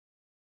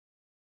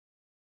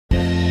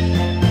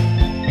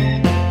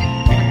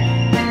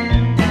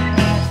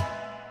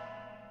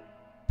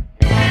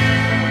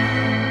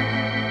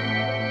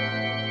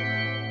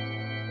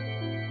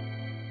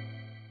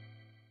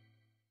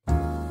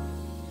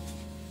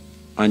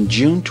On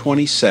June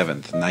 27,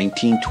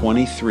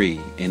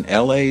 1923, in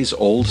LA's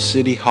Old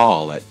City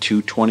Hall at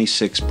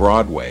 226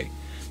 Broadway,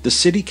 the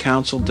City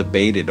Council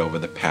debated over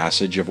the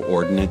passage of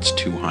Ordinance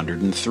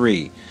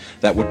 203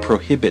 that would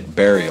prohibit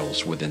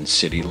burials within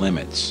city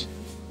limits.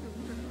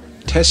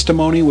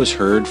 Testimony was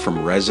heard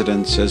from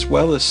residents as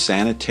well as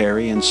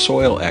sanitary and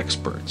soil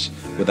experts,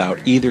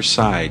 without either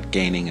side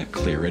gaining a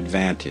clear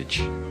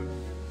advantage.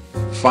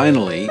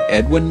 Finally,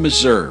 Edwin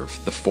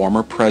Meserve, the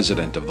former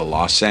president of the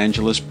Los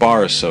Angeles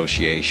Bar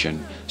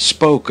Association,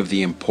 spoke of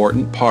the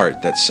important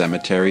part that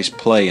cemeteries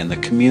play in the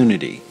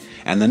community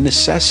and the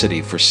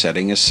necessity for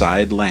setting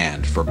aside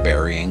land for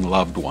burying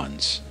loved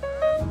ones.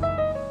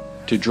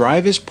 To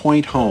drive his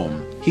point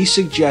home, he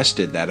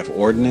suggested that if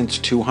Ordinance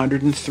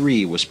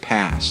 203 was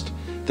passed,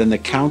 then the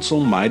council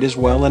might as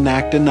well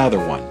enact another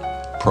one,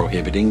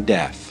 prohibiting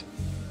death.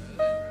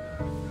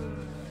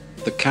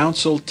 The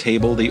council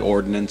tabled the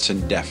ordinance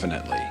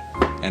indefinitely,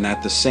 and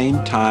at the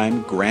same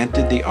time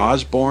granted the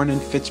Osborne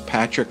and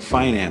Fitzpatrick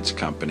Finance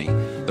Company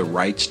the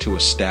rights to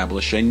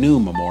establish a new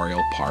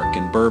memorial park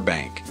in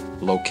Burbank,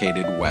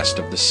 located west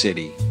of the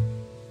city.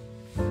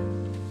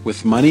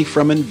 With money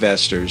from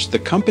investors, the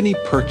company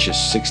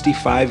purchased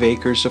 65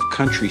 acres of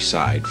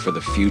countryside for the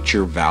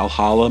future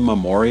Valhalla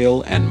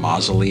Memorial and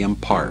Mausoleum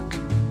Park,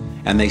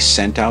 and they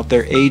sent out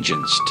their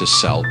agents to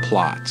sell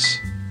plots.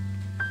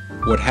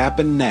 What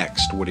happened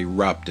next would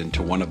erupt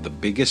into one of the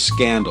biggest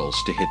scandals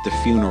to hit the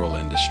funeral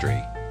industry,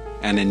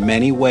 and in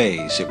many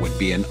ways it would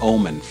be an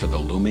omen for the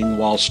looming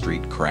Wall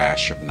Street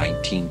crash of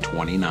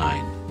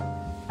 1929.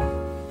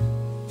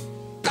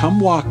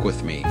 Come walk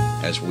with me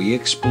as we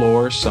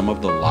explore some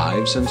of the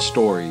lives and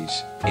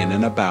stories in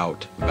and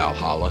about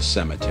Valhalla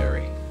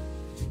Cemetery.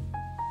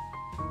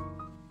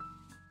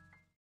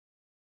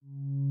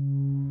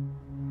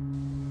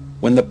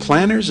 When the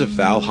planners of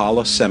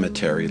Valhalla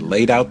Cemetery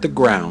laid out the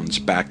grounds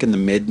back in the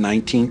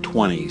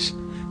mid-1920s,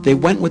 they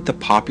went with the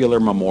popular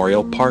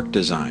Memorial Park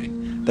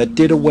design that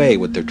did away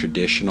with their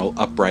traditional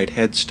upright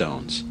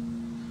headstones.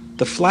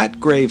 The flat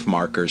grave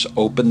markers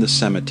opened the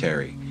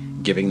cemetery,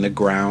 giving the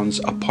grounds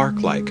a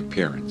park-like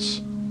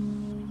appearance.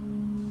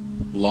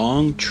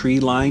 Long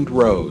tree-lined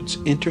roads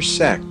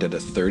intersect at a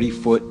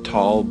 30-foot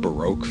tall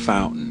Baroque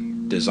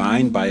fountain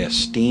designed by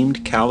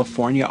esteemed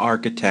California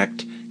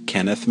architect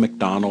Kenneth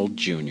MacDonald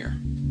Jr.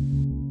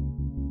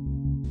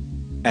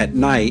 At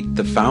night,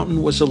 the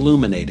fountain was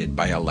illuminated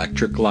by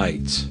electric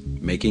lights,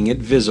 making it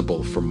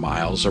visible for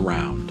miles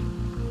around.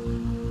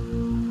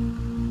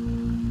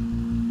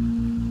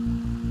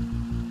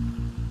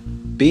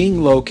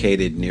 Being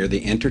located near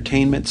the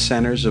entertainment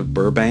centers of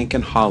Burbank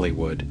and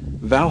Hollywood,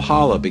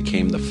 Valhalla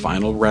became the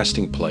final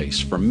resting place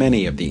for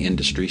many of the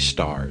industry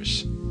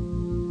stars.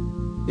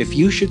 If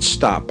you should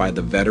stop by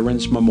the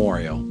Veterans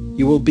Memorial,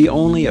 you will be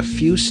only a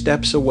few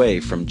steps away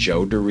from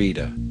Joe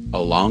DeRita, a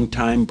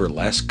longtime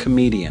burlesque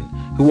comedian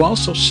who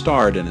also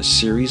starred in a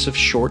series of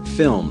short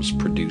films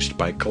produced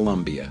by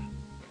Columbia.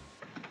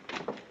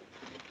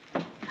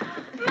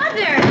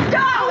 Mother!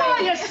 How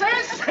are you,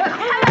 sis?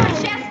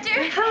 Hello,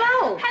 Chester.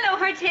 Hello. Hello,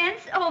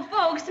 Hortense. Oh,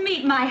 folks,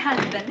 meet my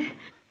husband.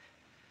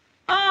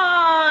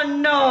 Oh,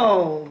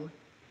 no.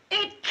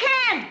 It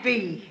can't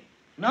be.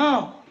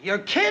 No, you're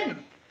kidding.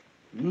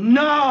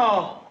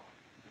 No.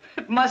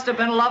 It must have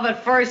been love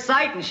at first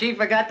sight, and she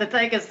forgot to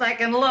take a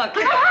second look.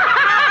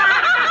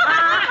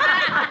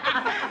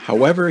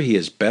 However, he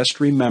is best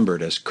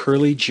remembered as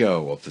Curly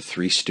Joe of the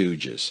Three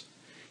Stooges.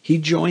 He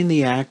joined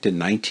the act in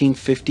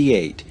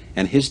 1958,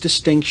 and his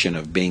distinction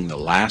of being the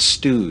last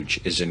stooge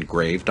is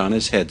engraved on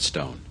his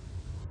headstone.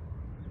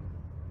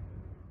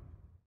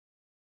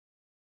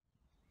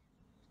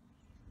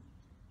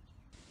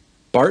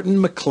 Barton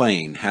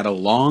McLean had a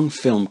long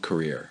film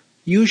career,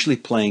 usually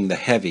playing the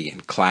heavy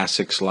in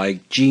classics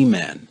like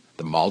G-Men,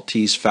 The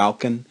Maltese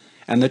Falcon,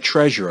 and The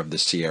Treasure of the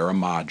Sierra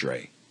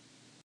Madre.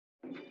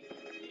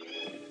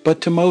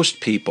 But to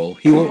most people,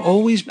 he will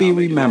always be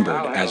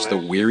remembered as the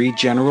weary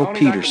General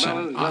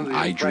Peterson on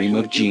I Dream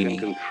of Jeannie.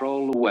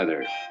 Control the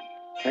weather.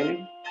 Can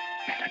you?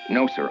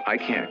 No, sir, I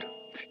can't.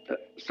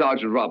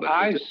 Sergeant Roberts.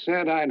 I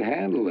said I'd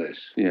handle this.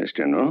 Yes,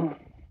 General.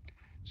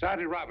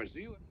 Sergeant Roberts, do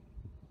you...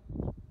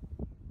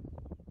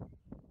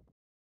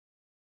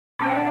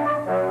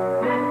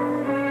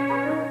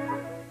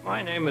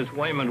 My name is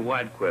Wayman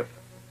Wadquith.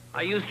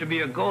 I used to be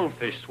a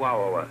goldfish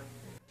swallower.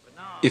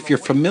 If you're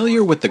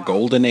familiar with the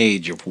golden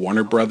age of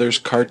Warner Brothers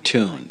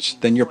cartoons,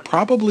 then you're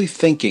probably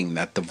thinking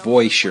that the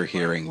voice you're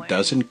hearing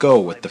doesn't go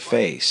with the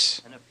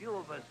face.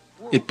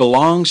 It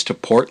belongs to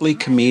portly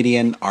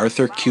comedian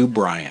Arthur Q.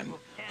 Bryan,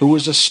 who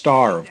was a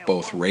star of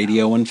both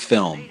radio and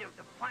film.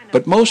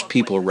 But most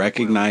people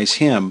recognize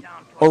him,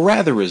 or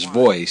rather his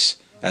voice,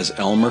 as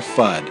Elmer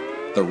Fudd,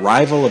 the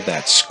rival of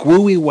that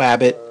squooey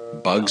wabbit,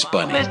 Bugs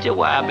Bunny. Mr.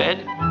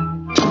 Wabbit,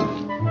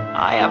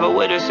 I have a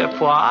little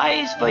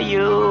surprise for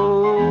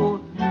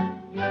you.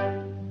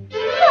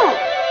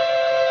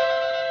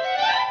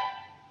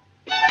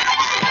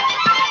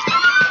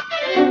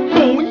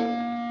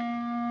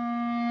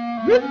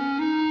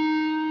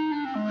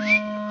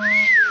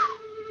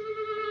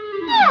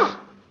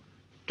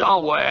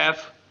 Don't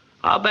laugh.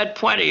 I'll bet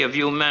plenty of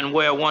you men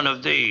wear one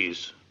of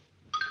these.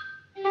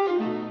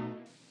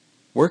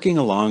 Working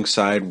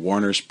alongside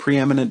Warner's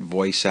preeminent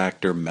voice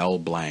actor Mel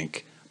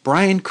Blanc,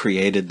 Bryan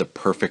created the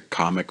perfect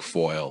comic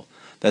foil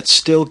that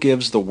still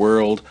gives the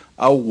world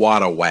a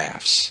wad of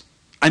waffs.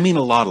 I mean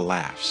a lot of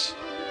laughs.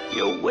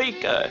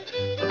 Eureka!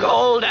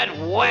 Gold at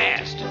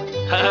last!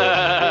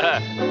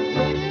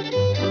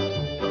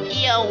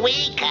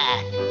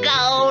 Eureka!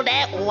 Gold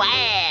at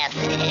last!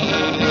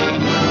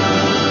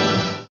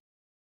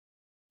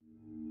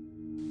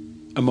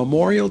 A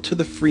memorial to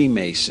the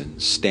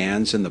Freemasons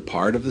stands in the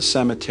part of the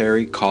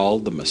cemetery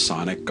called the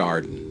Masonic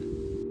Garden.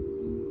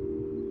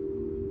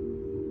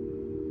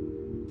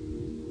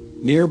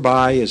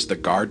 Nearby is the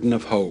Garden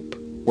of Hope,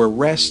 where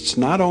rests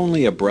not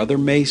only a brother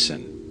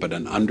Mason, but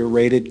an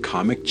underrated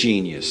comic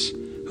genius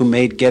who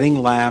made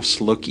getting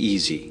laughs look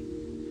easy.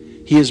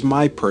 He is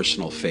my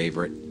personal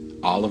favorite,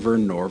 Oliver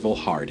Norval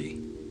Hardy.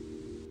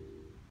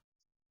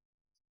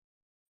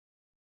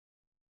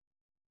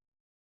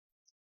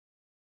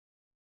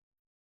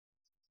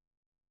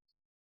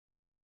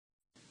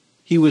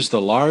 He was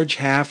the large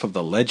half of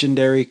the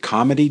legendary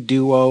comedy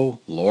duo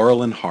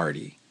Laurel and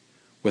Hardy.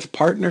 With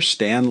partner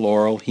Stan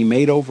Laurel, he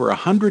made over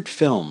 100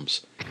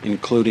 films,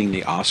 including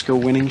the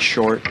Oscar-winning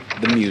short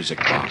The Music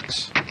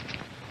Box.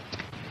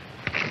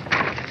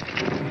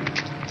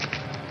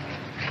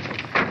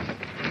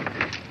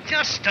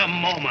 Just a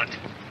moment.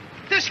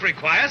 This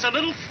requires a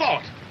little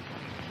thought.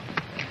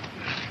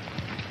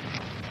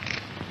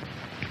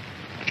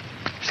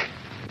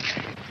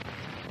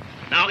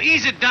 Now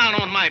ease it down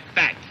on my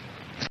back.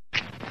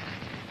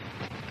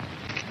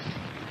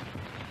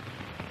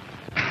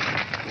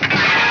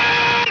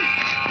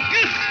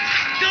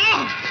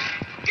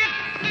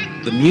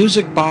 The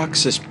Music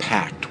Box is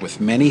packed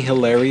with many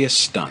hilarious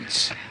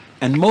stunts,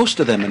 and most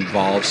of them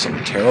involve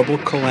some terrible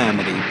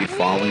calamity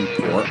befalling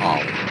poor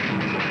Ollie.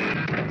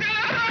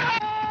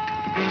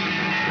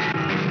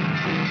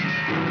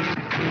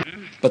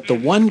 But the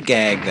one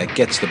gag that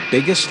gets the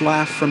biggest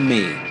laugh from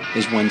me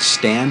is when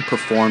Stan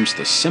performs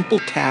the simple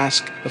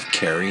task of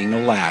carrying a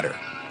ladder.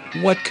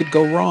 What could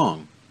go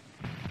wrong?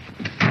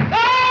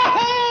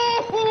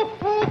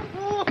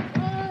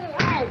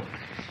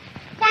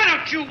 Why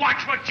don't you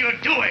watch what you're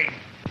doing?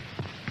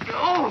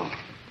 Oh.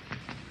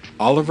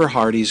 Oliver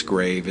Hardy's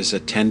grave is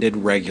attended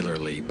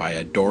regularly by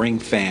adoring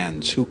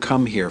fans who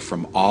come here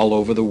from all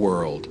over the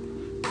world,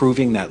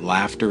 proving that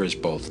laughter is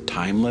both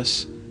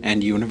timeless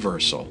and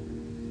universal.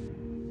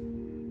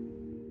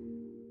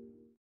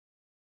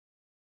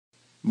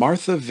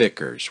 Martha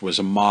Vickers was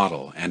a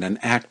model and an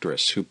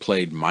actress who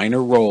played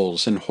minor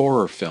roles in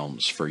horror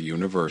films for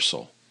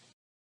Universal.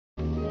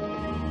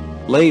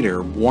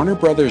 Later, Warner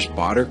Brothers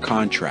bought her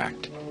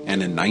contract,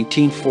 and in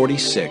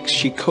 1946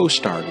 she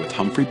co-starred with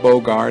Humphrey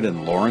Bogart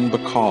and Lauren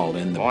Bacall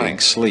in The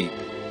Big Sleep.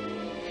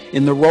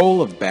 In the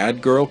role of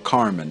bad girl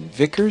Carmen,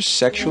 Vickers'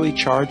 sexually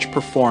charged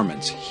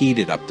performance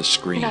heated up the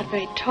screen. You're not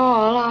very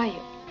tall, are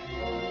you?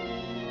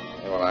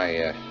 Well,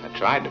 I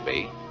tried to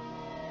be.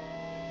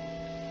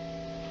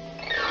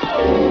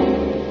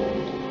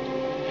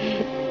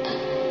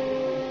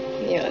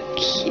 You're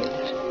cute.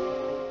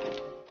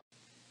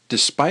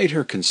 Despite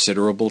her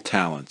considerable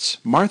talents,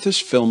 Martha's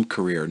film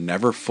career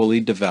never fully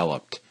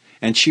developed,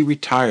 and she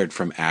retired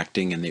from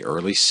acting in the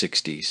early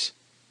 60s.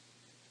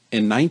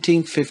 In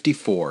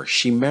 1954,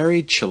 she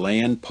married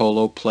Chilean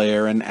polo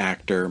player and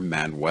actor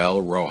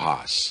Manuel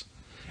Rojas,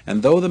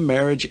 and though the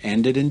marriage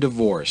ended in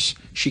divorce,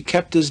 she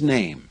kept his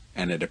name,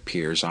 and it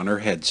appears on her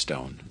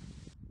headstone.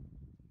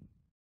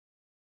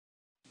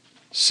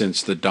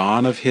 Since the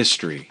dawn of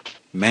history,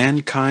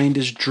 mankind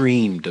has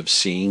dreamed of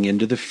seeing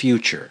into the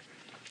future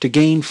to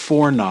gain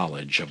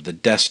foreknowledge of the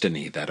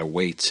destiny that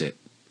awaits it.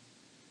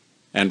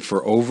 And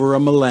for over a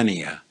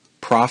millennia,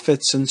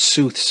 prophets and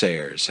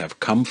soothsayers have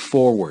come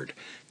forward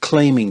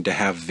claiming to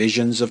have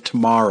visions of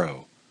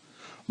tomorrow.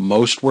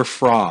 Most were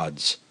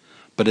frauds,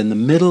 but in the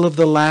middle of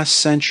the last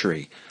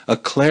century, a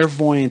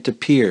clairvoyant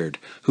appeared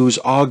whose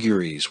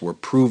auguries were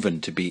proven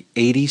to be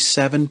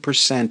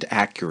 87%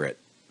 accurate.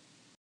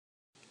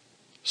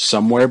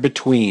 Somewhere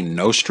between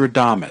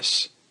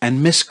Nostradamus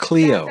and Miss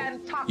Cleo,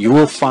 you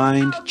will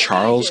find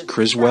Charles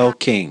Criswell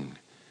King.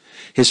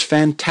 His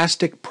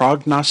fantastic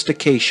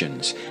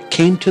prognostications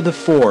came to the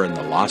fore in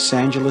the Los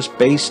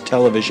Angeles-based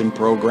television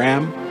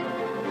program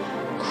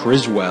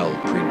Criswell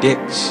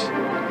Predicts.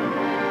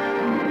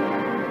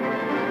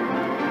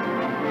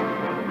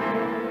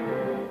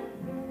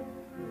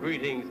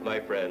 Greetings, my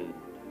friend.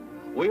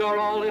 We are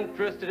all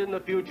interested in the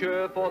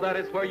future, for that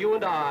is where you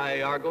and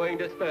I are going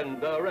to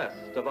spend the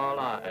rest of our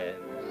lives.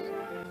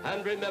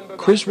 And remember,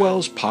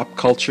 Criswell's pop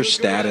culture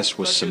status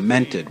was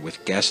cemented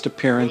with guest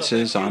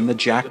appearances on The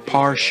Jack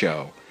Paar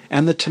Show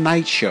and The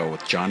Tonight Show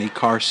with Johnny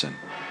Carson.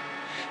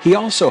 He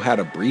also had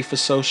a brief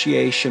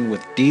association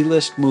with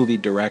D-list movie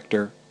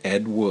director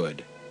Ed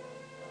Wood.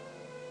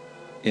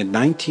 In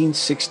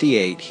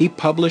 1968, he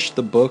published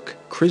the book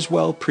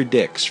Criswell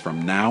Predicts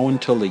from now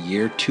until the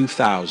year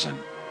 2000.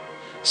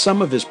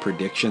 Some of his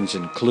predictions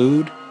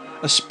include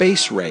a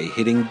space ray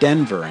hitting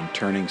Denver and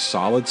turning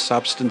solid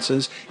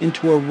substances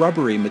into a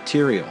rubbery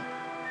material.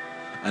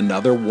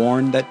 Another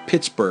warned that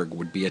Pittsburgh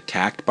would be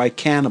attacked by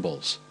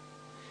cannibals.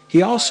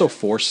 He also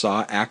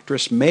foresaw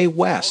actress Mae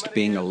West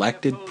being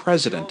elected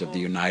President of the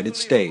United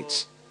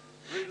States.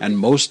 And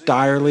most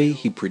direly,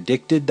 he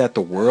predicted that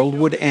the world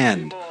would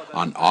end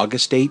on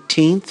August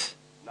 18th,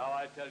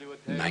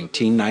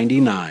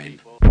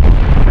 1999.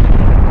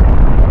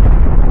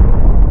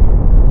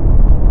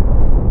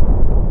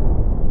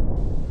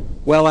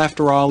 Well,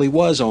 after all, he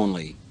was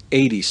only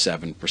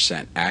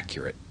 87%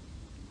 accurate.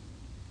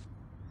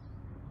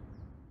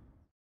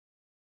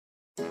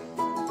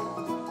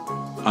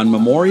 On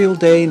Memorial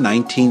Day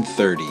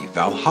 1930,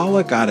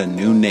 Valhalla got a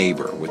new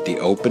neighbor with the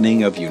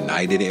opening of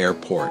United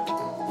Airport.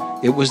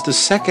 It was the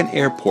second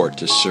airport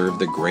to serve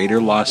the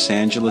greater Los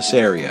Angeles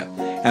area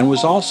and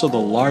was also the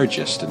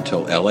largest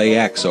until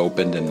LAX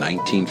opened in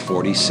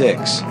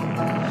 1946.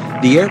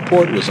 The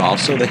airport was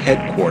also the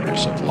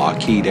headquarters of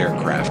Lockheed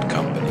Aircraft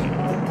Company.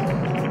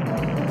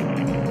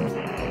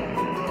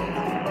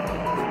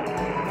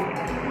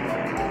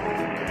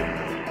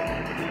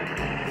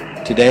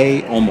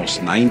 Today,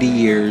 almost 90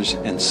 years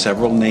and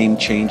several name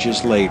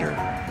changes later,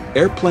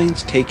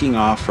 airplanes taking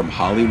off from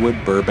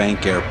Hollywood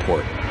Burbank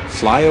Airport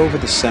fly over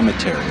the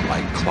cemetery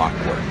like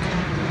clockwork.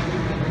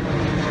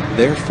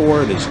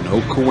 Therefore, it is no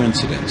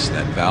coincidence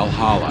that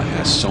Valhalla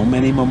has so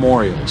many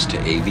memorials to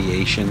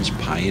aviation's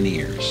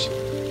pioneers.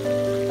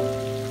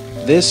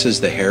 This is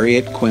the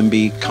Harriet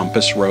Quimby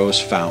Compass Rose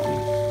Fountain.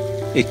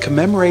 It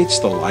commemorates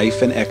the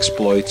life and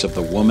exploits of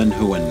the woman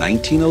who in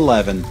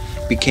 1911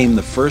 became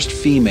the first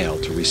female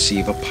to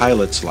receive a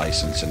pilot's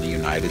license in the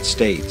United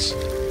States.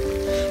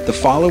 The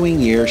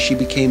following year, she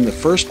became the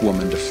first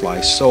woman to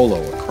fly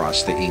solo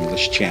across the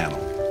English Channel.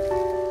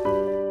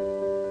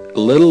 A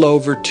little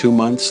over 2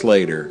 months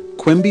later,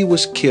 Quimby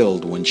was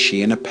killed when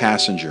she and a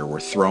passenger were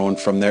thrown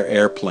from their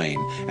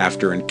airplane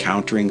after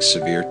encountering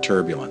severe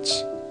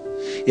turbulence.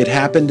 It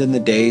happened in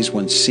the days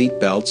when seat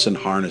belts and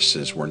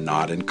harnesses were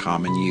not in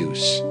common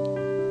use.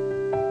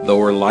 Though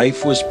her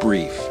life was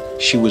brief,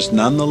 she was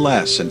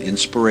nonetheless an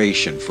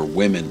inspiration for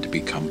women to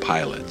become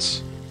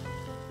pilots.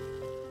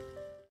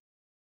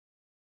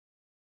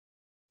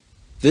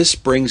 This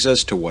brings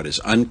us to what is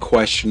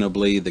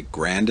unquestionably the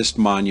grandest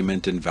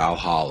monument in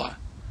Valhalla,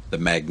 the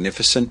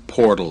magnificent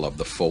portal of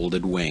the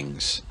folded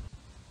wings.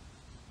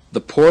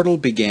 The portal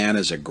began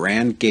as a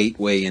grand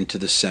gateway into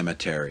the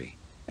cemetery,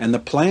 and the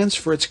plans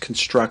for its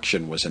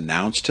construction was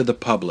announced to the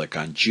public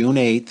on June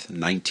 8,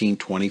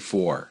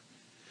 1924.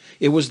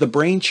 It was the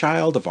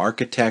brainchild of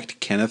architect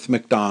Kenneth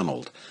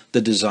MacDonald,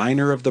 the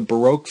designer of the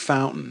Baroque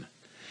fountain,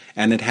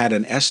 and it had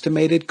an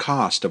estimated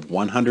cost of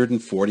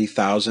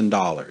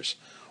 $140,000,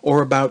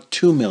 or about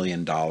 $2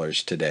 million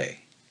today.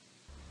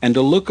 And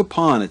to look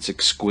upon its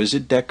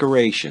exquisite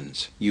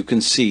decorations, you can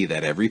see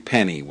that every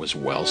penny was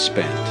well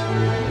spent.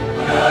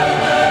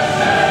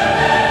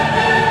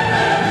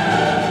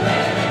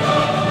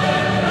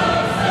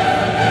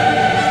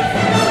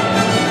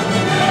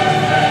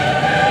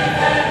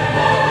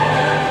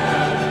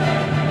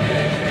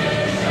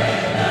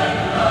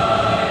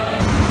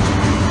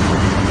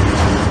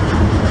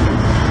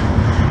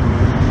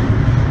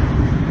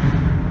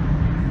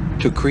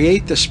 To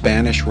create the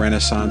Spanish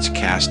Renaissance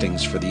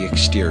castings for the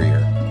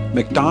exterior,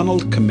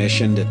 MacDonald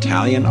commissioned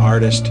Italian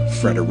artist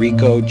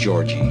Federico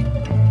Giorgi.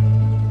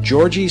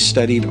 Giorgi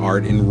studied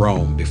art in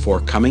Rome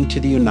before coming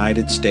to the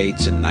United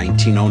States in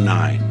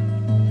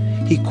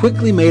 1909. He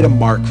quickly made a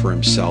mark for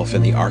himself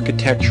in the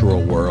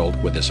architectural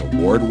world with his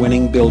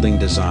award-winning building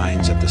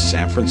designs at the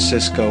San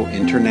Francisco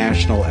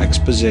International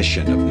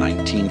Exposition of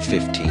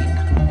 1915.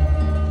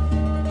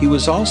 He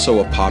was also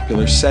a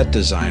popular set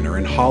designer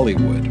in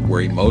Hollywood,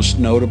 where he most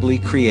notably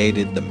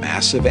created the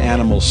massive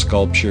animal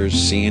sculptures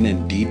seen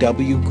in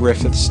D.W.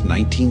 Griffith's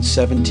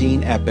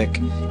 1917 epic,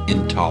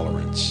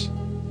 Intolerance.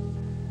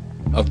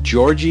 Of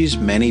Giorgi's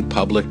many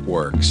public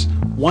works,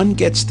 one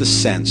gets the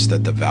sense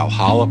that the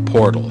Valhalla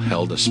portal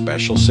held a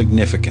special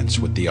significance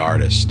with the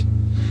artist,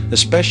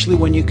 especially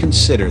when you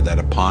consider that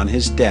upon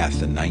his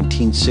death in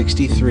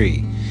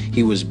 1963,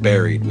 he was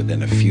buried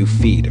within a few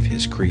feet of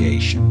his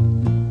creation.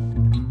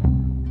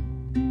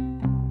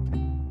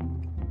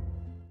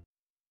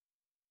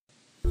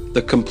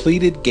 The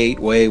completed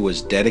gateway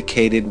was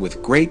dedicated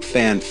with great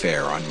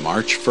fanfare on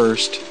March 1,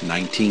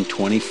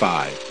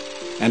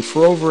 1925, and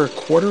for over a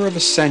quarter of a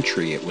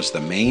century it was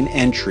the main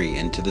entry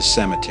into the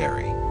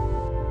cemetery.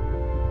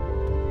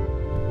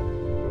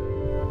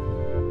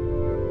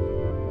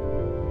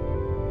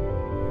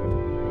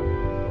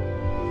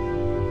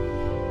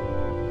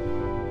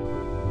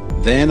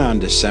 Then on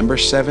December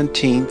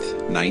 17,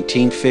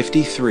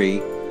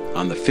 1953,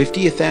 on the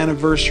 50th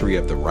anniversary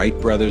of the Wright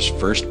brothers'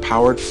 first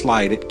powered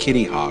flight at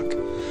Kitty Hawk,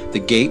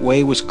 the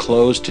gateway was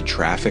closed to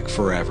traffic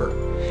forever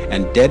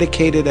and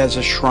dedicated as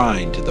a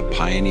shrine to the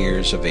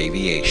pioneers of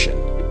aviation.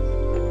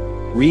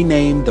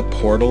 Renamed the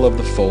Portal of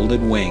the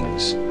Folded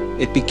Wings,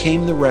 it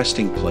became the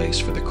resting place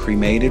for the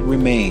cremated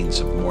remains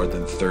of more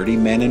than 30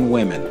 men and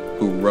women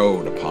who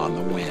rode upon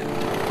the wind.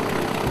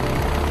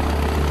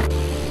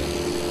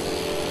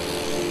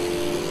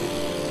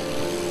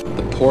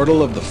 The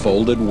portal of the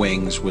folded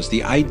wings was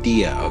the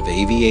idea of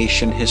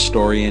aviation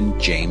historian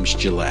James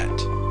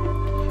Gillette.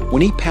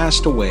 When he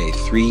passed away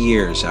 3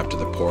 years after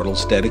the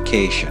portal's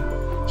dedication,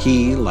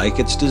 he, like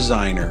its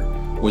designer,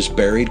 was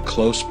buried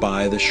close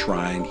by the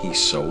shrine he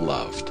so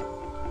loved.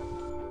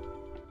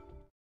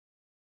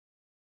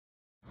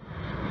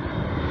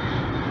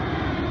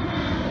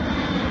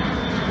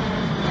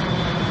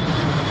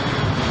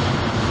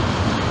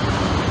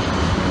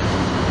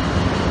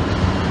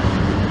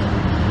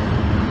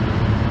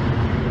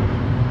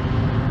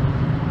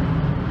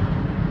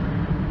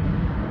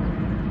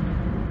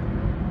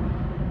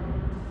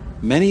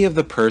 Many of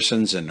the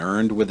persons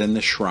inurned within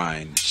the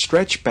shrine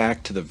stretch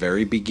back to the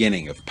very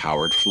beginning of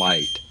powered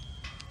flight,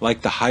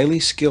 like the highly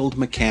skilled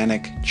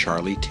mechanic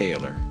Charlie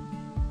Taylor.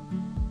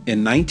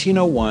 In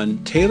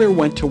 1901, Taylor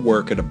went to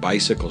work at a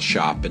bicycle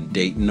shop in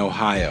Dayton,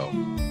 Ohio.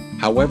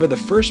 However, the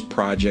first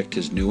project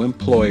his new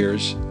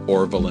employers,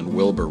 Orville and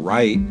Wilbur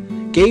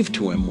Wright, gave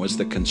to him was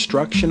the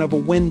construction of a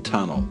wind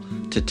tunnel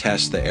to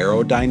test the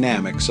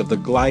aerodynamics of the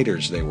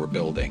gliders they were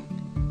building.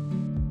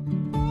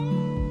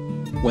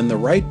 When the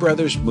Wright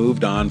brothers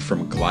moved on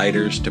from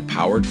gliders to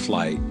powered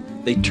flight,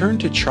 they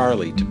turned to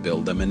Charlie to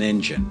build them an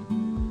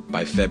engine.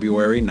 By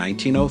February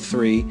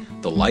 1903,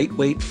 the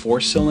lightweight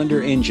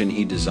four-cylinder engine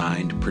he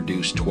designed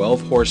produced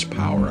 12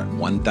 horsepower at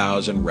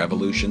 1,000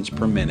 revolutions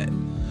per minute,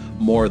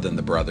 more than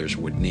the brothers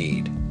would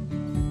need.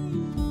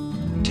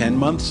 10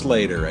 months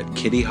later at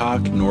Kitty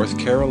Hawk, North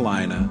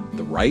Carolina,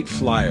 the Wright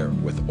Flyer,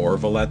 with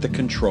Orville at the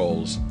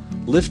controls,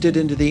 lifted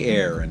into the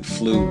air and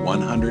flew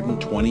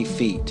 120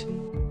 feet.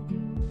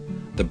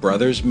 The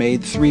brothers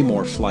made 3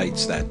 more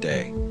flights that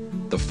day.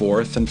 The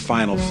fourth and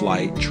final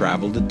flight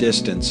traveled a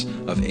distance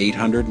of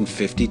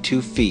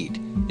 852 feet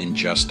in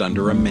just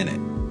under a minute.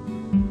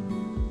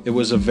 It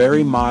was a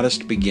very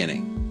modest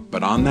beginning,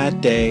 but on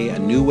that day a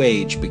new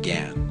age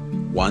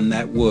began, one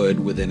that would,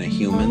 within a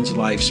human's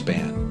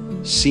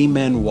lifespan, see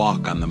men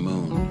walk on the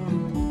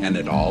moon. And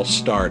it all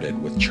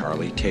started with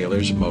Charlie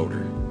Taylor's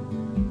motor.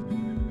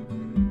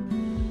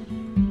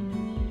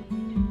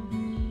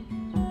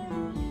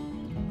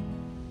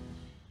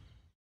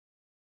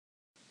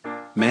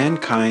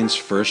 Mankind's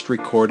first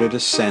recorded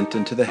ascent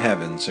into the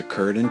heavens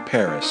occurred in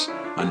Paris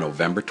on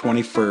November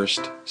 21st,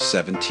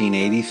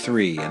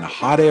 1783, in a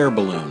hot air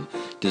balloon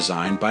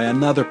designed by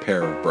another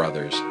pair of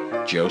brothers,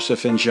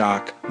 Joseph and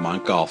Jacques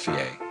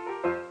Montgolfier.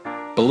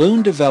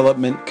 Balloon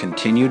development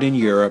continued in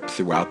Europe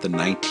throughout the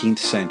 19th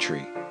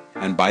century,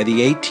 and by the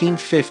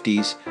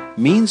 1850s,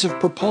 means of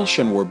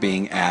propulsion were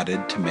being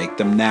added to make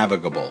them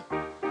navigable,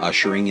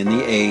 ushering in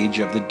the age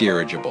of the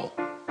dirigible.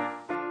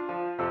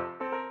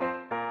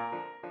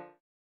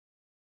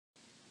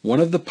 One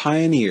of the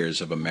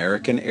pioneers of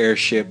American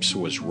airships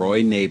was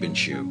Roy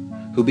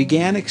Nabenschuh, who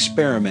began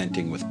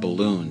experimenting with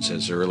balloons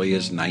as early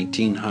as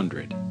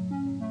 1900.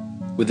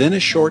 Within a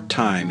short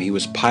time, he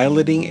was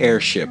piloting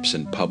airships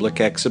in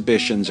public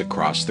exhibitions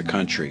across the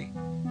country.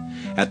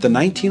 At the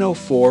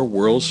 1904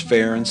 World's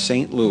Fair in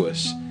St.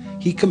 Louis,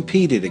 he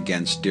competed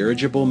against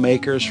dirigible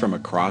makers from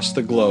across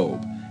the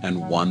globe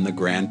and won the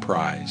grand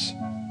prize.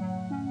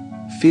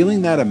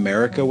 Feeling that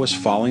America was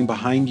falling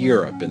behind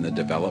Europe in the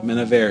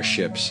development of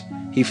airships,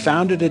 he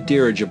founded a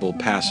dirigible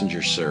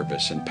passenger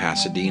service in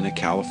Pasadena,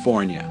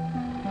 California.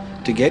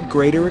 To get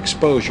greater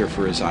exposure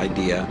for his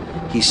idea,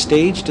 he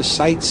staged a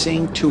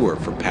sightseeing tour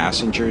for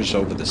passengers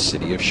over the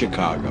city of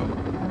Chicago.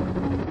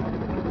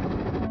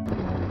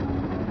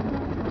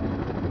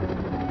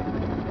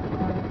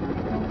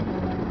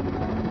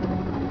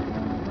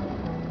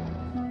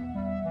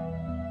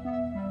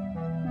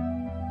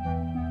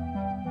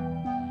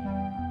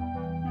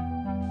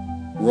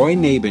 Roy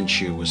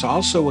Nabenschuh was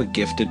also a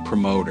gifted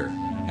promoter,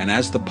 and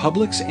as the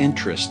public's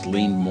interest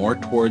leaned more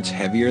towards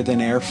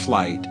heavier-than-air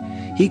flight,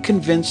 he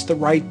convinced the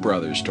Wright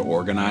brothers to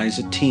organize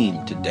a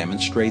team to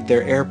demonstrate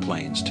their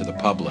airplanes to the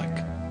public.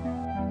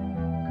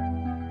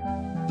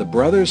 The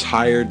brothers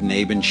hired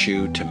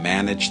Nabenschuh to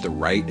manage the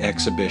Wright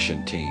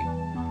exhibition team,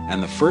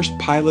 and the first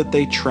pilot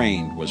they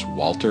trained was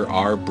Walter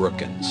R.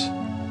 Brookins.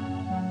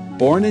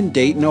 Born in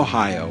Dayton,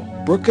 Ohio,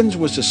 Brookins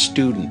was a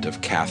student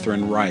of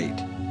Catherine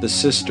Wright, the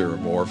sister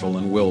of Orville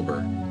and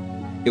Wilbur.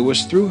 It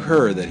was through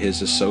her that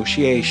his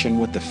association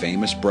with the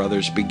famous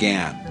brothers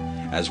began,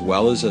 as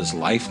well as his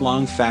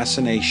lifelong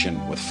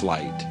fascination with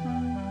flight.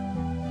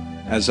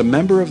 As a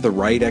member of the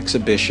Wright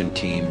exhibition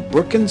team,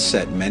 Brookins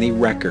set many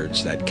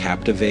records that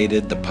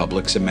captivated the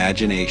public's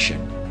imagination.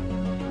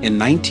 In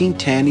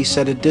 1910, he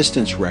set a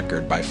distance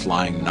record by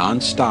flying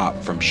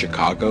non-stop from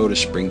Chicago to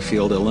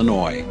Springfield,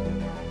 Illinois.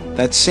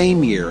 That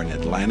same year in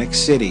Atlantic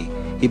City,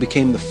 he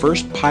became the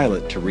first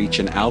pilot to reach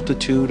an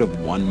altitude of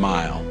 1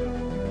 mile.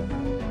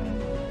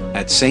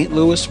 At St.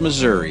 Louis,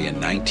 Missouri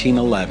in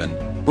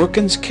 1911,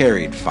 Brookins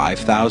carried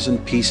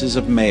 5,000 pieces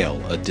of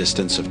mail a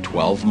distance of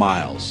 12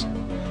 miles,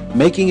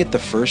 making it the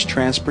first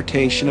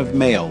transportation of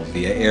mail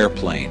via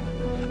airplane,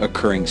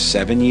 occurring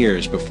 7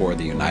 years before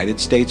the United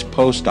States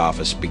Post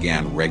Office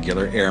began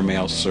regular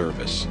airmail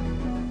service.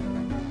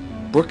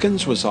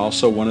 Brookins was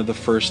also one of the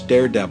first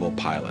daredevil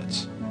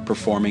pilots.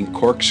 performing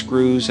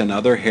corkscrews and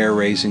other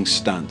hair-raising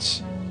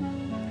stunts.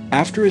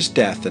 After his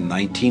death in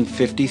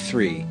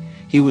 1953,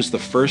 he was the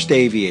first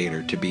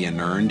aviator to be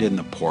inurned in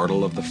the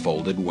portal of the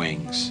folded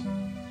wings.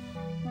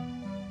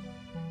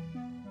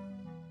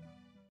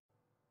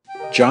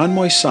 John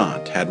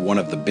Moisant had one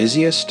of the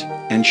busiest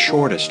and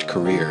shortest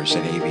careers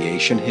in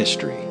aviation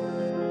history.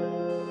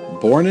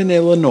 Born in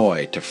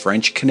Illinois to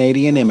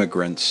French-Canadian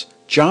immigrants,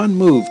 John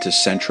moved to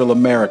Central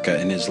America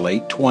in his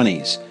late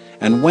 20s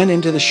and went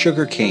into the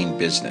sugarcane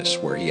business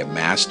where he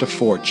amassed a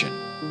fortune.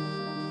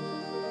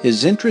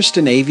 His interest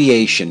in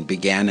aviation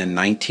began in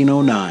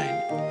 1909,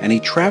 and he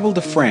traveled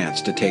to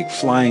France to take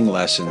flying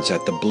lessons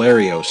at the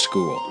Blériot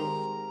School.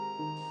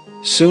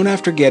 Soon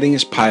after getting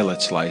his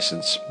pilot's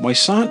license,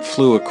 Moisant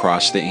flew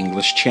across the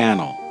English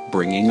Channel,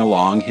 bringing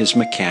along his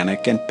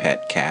mechanic and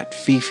pet cat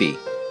Fifi.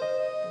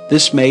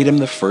 This made him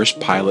the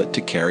first pilot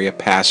to carry a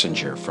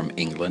passenger from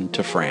England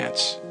to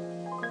France.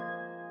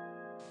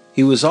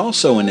 He was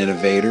also an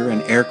innovator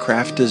in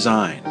aircraft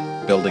design,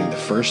 building the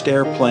first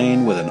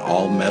airplane with an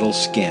all-metal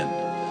skin.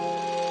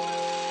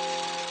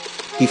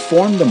 He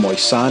formed the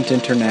Moisant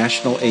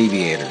International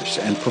Aviators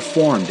and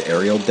performed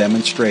aerial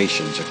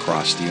demonstrations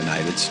across the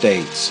United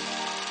States.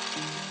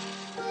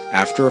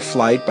 After a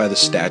flight by the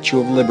Statue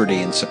of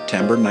Liberty in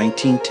September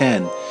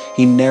 1910,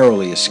 he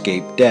narrowly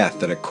escaped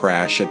death at a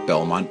crash at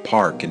Belmont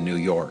Park in New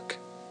York.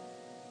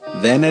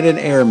 Then at an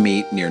air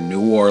meet near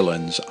New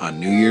Orleans on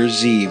New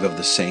Year's Eve of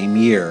the same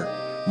year,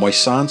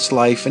 Moisant's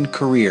life and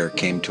career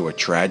came to a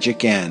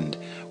tragic end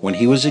when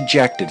he was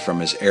ejected from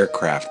his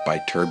aircraft by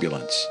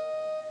turbulence.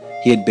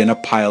 He had been a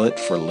pilot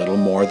for little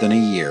more than a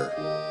year.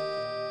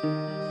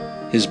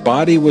 His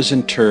body was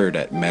interred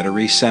at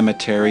Metairie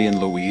Cemetery in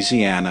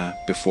Louisiana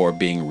before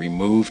being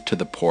removed to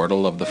the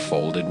portal of the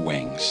folded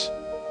wings.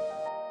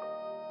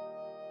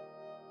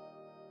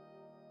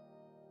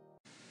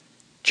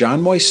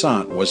 John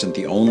Moisant wasn't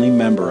the only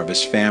member of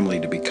his family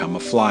to become a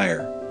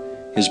flyer.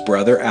 His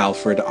brother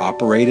Alfred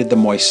operated the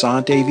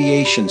Moisant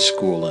Aviation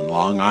School in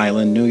Long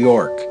Island, New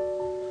York.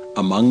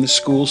 Among the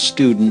school's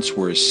students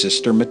were his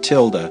sister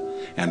Matilda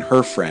and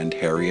her friend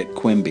Harriet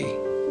Quimby.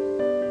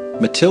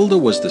 Matilda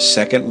was the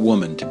second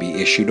woman to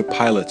be issued a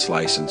pilot's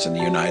license in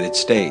the United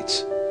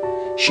States.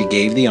 She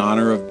gave the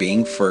honor of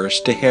being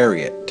first to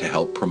Harriet to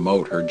help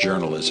promote her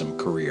journalism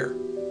career.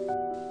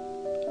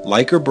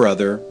 Like her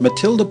brother,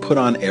 Matilda put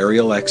on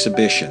aerial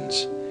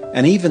exhibitions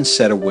and even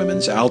set a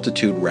women's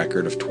altitude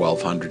record of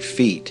 1,200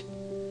 feet.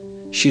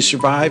 She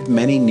survived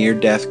many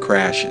near-death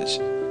crashes,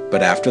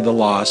 but after the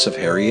loss of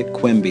Harriet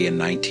Quimby in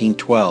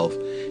 1912,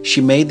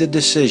 she made the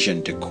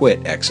decision to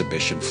quit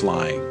exhibition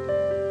flying.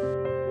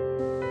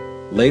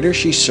 Later,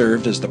 she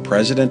served as the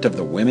president of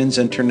the Women's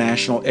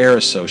International Air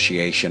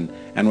Association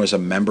and was a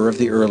member of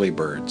the Early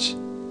Birds.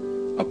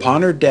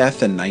 Upon her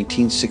death in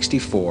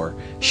 1964,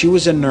 she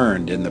was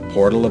inurned in the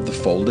portal of the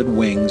folded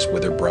wings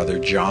with her brother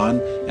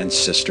John and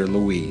sister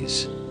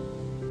Louise.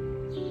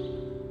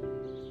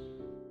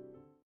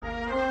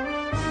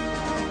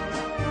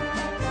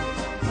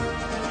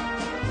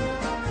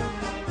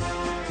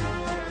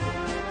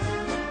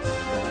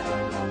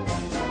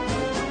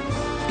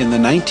 In the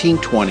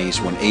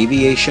 1920s, when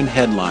aviation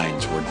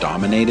headlines were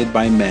dominated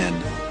by men,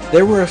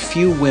 there were a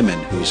few women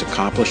whose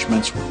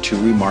accomplishments were too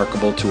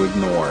remarkable to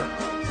ignore.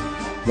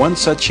 One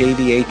such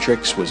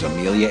aviatrix was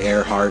Amelia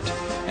Earhart,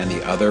 and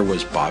the other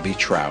was Bobby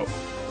Trout.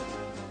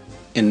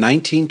 In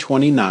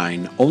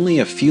 1929, only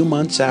a few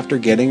months after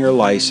getting her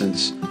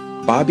license,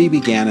 Bobby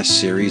began a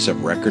series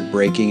of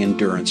record-breaking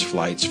endurance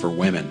flights for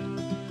women.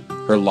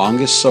 Her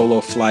longest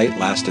solo flight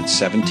lasted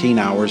 17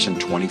 hours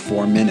and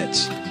 24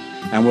 minutes,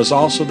 and was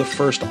also the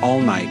first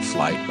all-night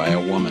flight by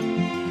a woman.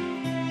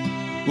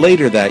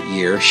 Later that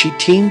year, she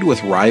teamed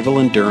with rival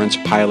endurance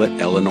pilot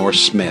Eleanor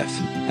Smith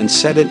and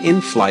set an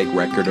in-flight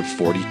record of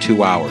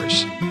 42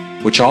 hours,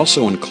 which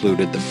also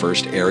included the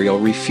first aerial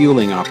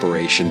refueling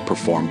operation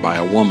performed by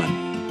a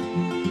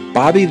woman.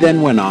 Bobby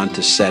then went on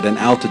to set an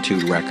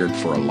altitude record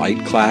for a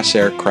light-class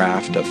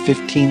aircraft of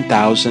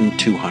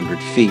 15,200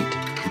 feet.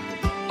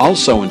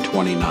 Also in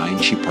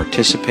 1929, she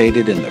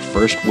participated in the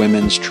first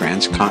women's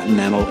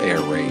transcontinental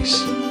air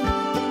race.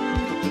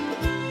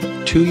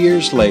 2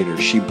 years later,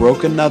 she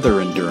broke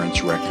another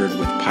endurance record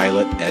with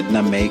pilot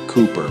Edna Mae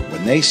Cooper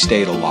when they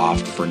stayed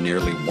aloft for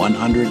nearly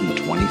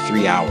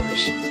 123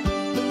 hours.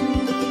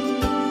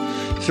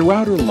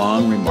 Throughout her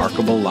long,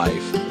 remarkable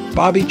life,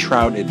 Bobby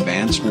Trout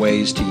advanced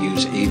ways to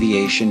use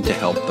aviation to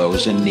help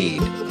those in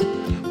need.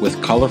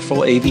 With colorful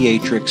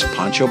aviatrix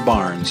Pancho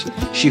Barnes,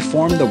 she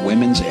formed the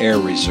Women's Air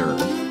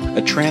Reserve,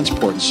 a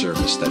transport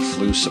service that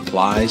flew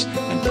supplies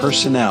and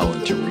personnel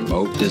into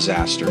remote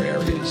disaster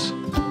areas.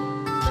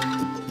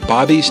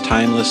 Bobby's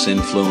timeless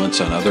influence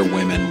on other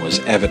women was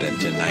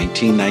evident in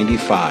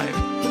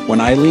 1995,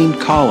 when Eileen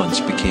Collins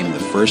became the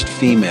first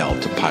female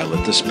to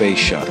pilot the space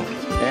shuttle.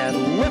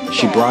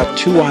 She brought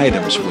 2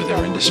 items with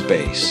her into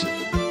space.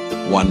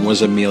 One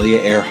was Amelia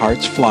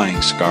Earhart's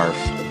flying scarf,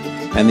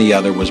 and the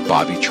other was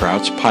Bobby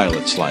Trout's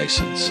pilot's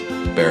license,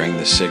 bearing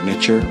the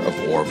signature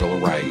of Orville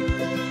Wright.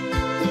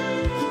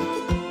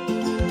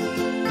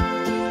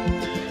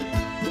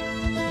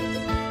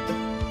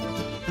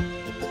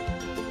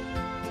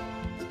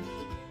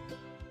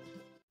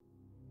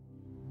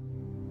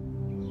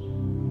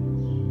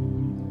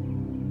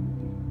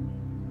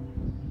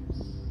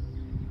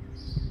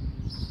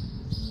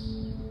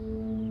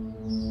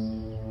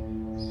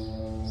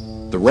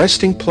 The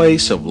resting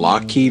place of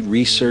Lockheed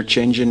research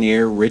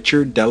engineer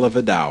Richard Della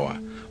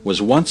Vedova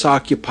was once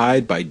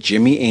occupied by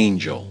Jimmy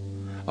Angel,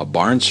 a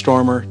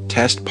barnstormer,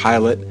 test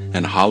pilot,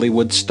 and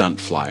Hollywood stunt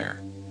flyer.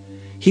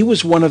 He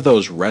was one of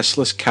those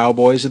restless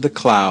cowboys of the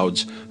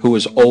clouds who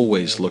was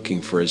always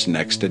looking for his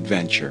next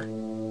adventure.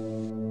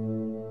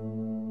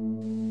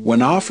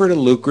 When offered a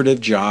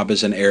lucrative job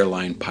as an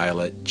airline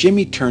pilot,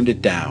 Jimmy turned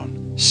it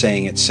down,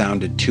 saying it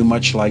sounded too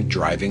much like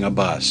driving a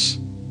bus.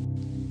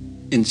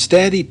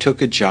 Instead, he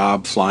took a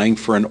job flying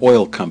for an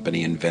oil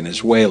company in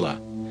Venezuela,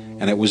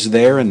 and it was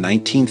there in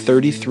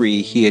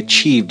 1933 he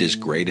achieved his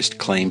greatest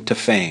claim to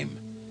fame.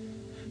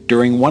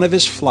 During one of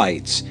his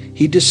flights,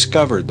 he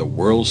discovered the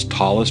world's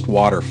tallest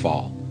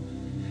waterfall.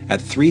 At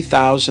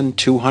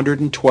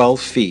 3,212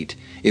 feet,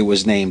 it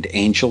was named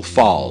Angel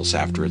Falls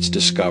after its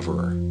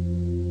discoverer.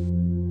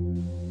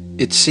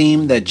 It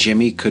seemed that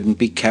Jimmy couldn't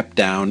be kept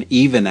down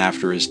even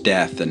after his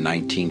death in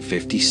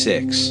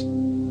 1956.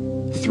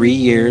 3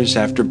 years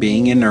after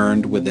being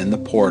inurned within the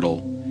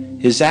portal,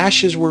 his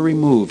ashes were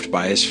removed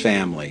by his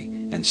family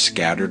and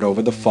scattered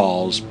over the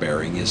falls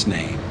bearing his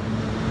name.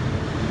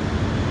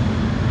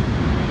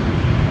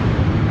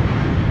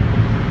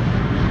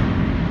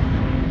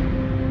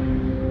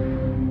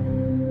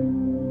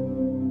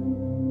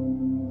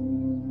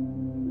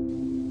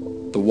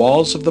 The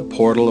walls of the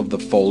portal of the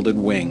Folded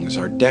Wings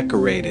are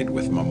decorated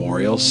with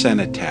memorial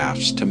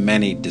cenotaphs to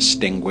many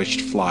distinguished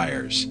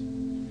flyers.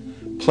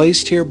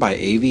 Placed here by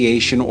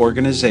aviation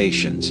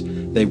organizations,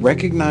 they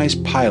recognize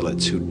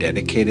pilots who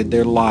dedicated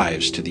their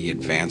lives to the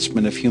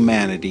advancement of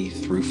humanity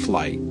through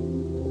flight.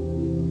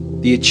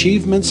 The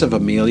achievements of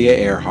Amelia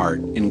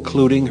Earhart,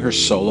 including her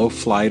solo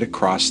flight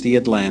across the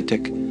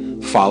Atlantic,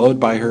 followed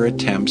by her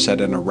attempts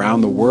at an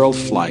around-the-world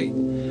flight,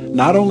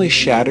 not only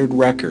shattered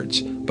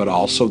records, but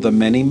also the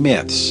many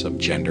myths of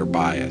gender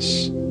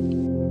bias.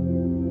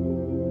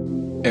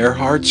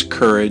 Earhart's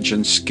courage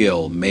and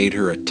skill made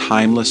her a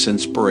timeless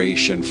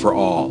inspiration for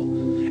all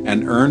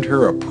and earned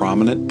her a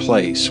prominent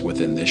place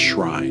within this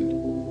shrine.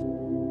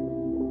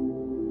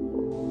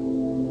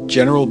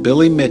 General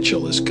Billy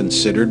Mitchell is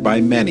considered by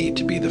many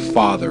to be the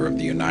father of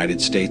the United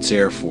States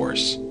Air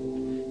Force.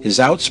 His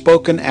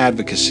outspoken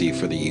advocacy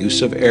for the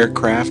use of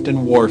aircraft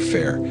in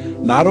warfare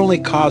not only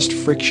caused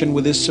friction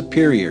with his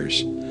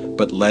superiors,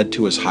 but led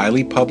to his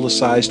highly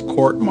publicized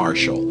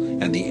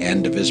court-martial and the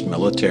end of his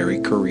military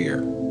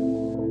career.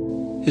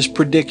 His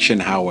prediction,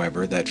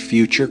 however, that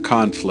future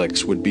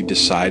conflicts would be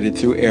decided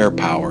through air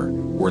power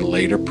were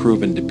later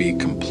proven to be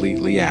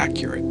completely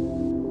accurate.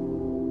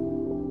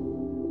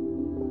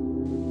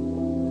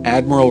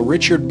 Admiral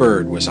Richard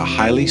Byrd was a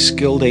highly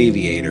skilled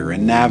aviator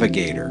and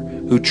navigator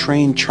who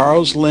trained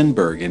Charles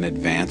Lindbergh in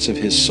advance of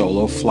his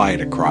solo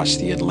flight across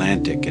the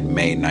Atlantic in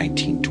May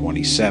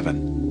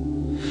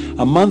 1927.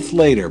 A month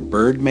later,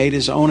 Byrd made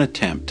his own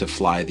attempt to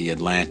fly the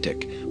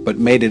Atlantic, but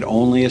made it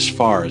only as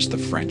far as the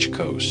French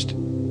coast.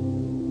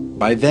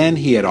 By then,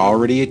 he had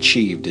already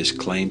achieved his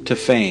claim to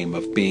fame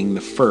of being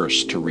the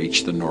first to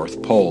reach the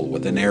North Pole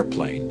with an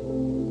airplane.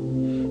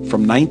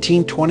 From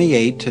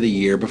 1928 to the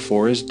year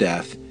before his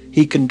death,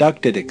 he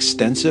conducted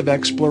extensive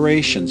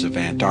explorations of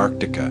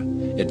Antarctica,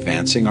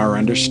 advancing our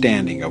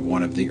understanding of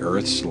one of the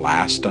Earth's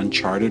last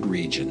uncharted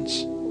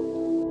regions.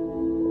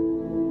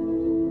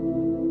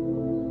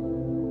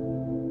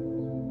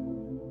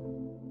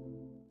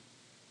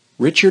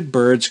 Richard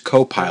Byrd's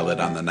co-pilot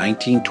on the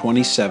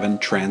 1927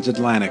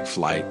 transatlantic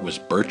flight was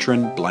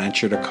Bertrand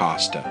Blanchard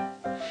Acosta.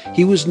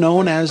 He was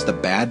known as the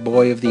bad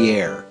boy of the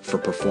air for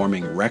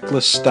performing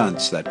reckless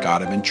stunts that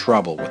got him in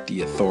trouble with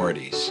the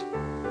authorities.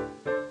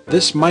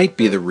 This might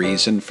be the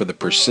reason for the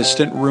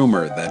persistent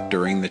rumor that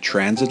during the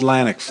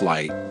transatlantic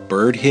flight,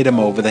 Byrd hit him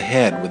over the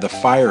head with a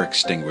fire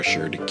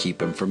extinguisher to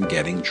keep him from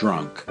getting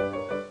drunk.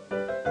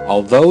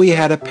 Although he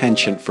had a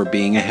penchant for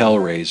being a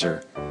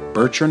hellraiser,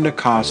 Bertrand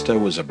Acosta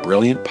was a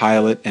brilliant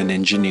pilot and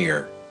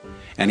engineer,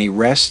 and he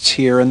rests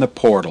here in the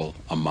portal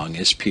among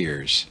his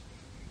peers.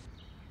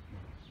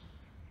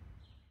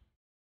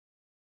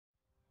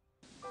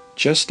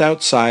 Just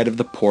outside of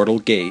the portal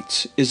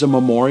gates is a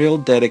memorial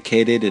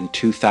dedicated in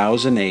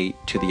 2008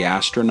 to the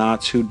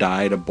astronauts who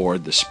died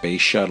aboard the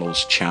space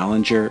shuttles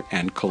Challenger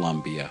and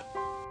Columbia.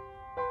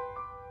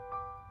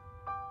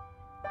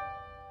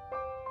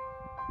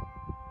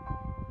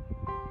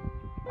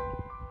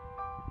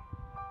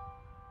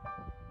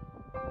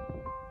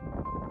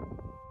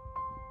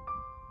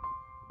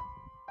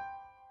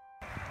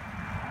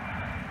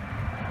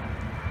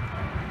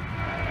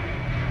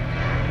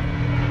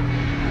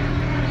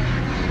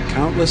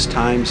 Countless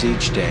times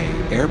each day,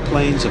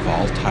 airplanes of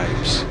all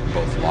types,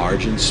 both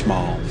large and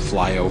small,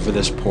 fly over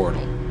this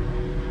portal.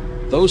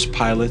 Those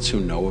pilots who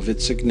know of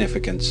its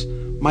significance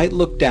might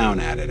look down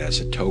at it as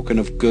a token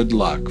of good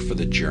luck for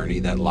the journey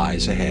that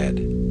lies ahead.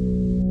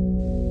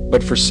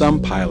 But for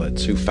some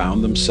pilots who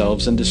found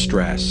themselves in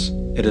distress,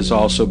 it has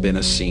also been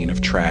a scene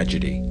of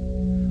tragedy.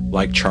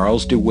 Like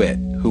Charles DeWitt,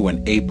 who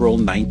in April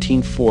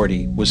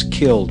 1940 was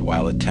killed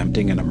while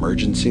attempting an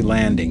emergency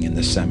landing in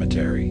the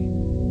cemetery.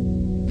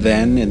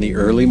 Then, in the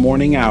early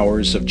morning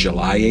hours of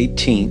July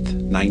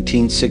 18,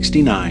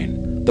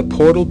 1969, the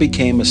portal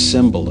became a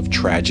symbol of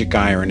tragic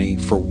irony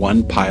for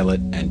one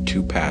pilot and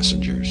 2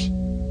 passengers.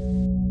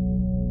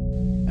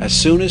 As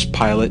soon as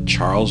pilot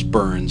Charles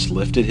Burns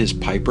lifted his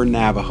Piper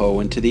Navajo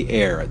into the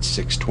air at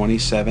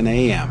 6:27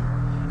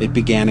 a.m., it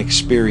began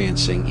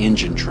experiencing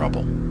engine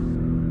trouble.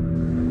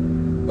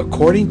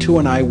 According to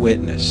an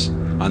eyewitness,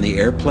 on the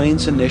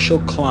airplane's initial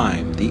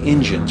climb, the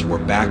engines were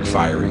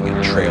backfiring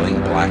and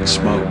trailing black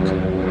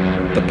smoke.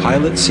 The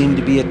pilot seemed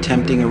to be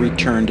attempting a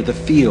return to the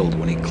field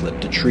when he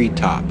clipped a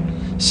treetop,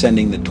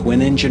 sending the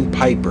twin-engine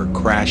Piper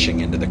crashing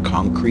into the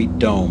concrete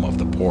dome of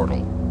the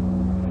portal.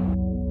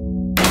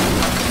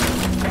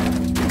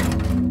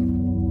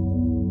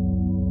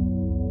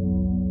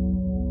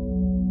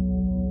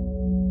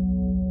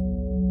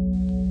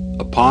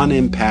 Upon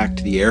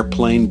impact, the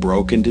airplane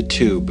broke into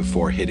 2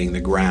 before hitting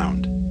the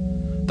ground.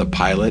 The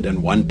pilot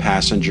and 1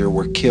 passenger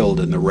were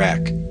killed in the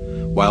wreck,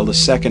 while the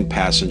 2nd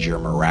passenger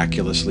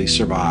miraculously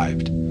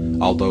survived,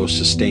 although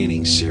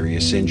sustaining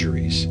serious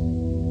injuries.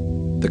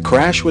 The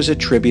crash was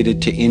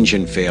attributed to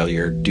engine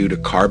failure due to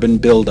carbon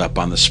buildup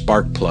on the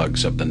spark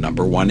plugs of the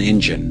number 1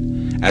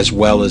 engine, as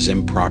well as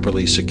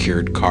improperly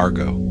secured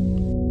cargo.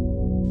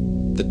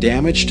 The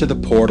damage to the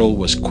portal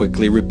was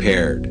quickly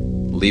repaired,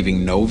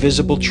 leaving no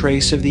visible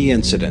trace of the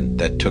incident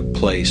that took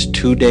place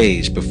 2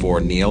 days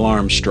before Neil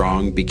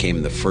Armstrong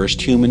became the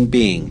first human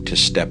being to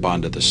step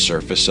onto the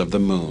surface of the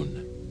moon.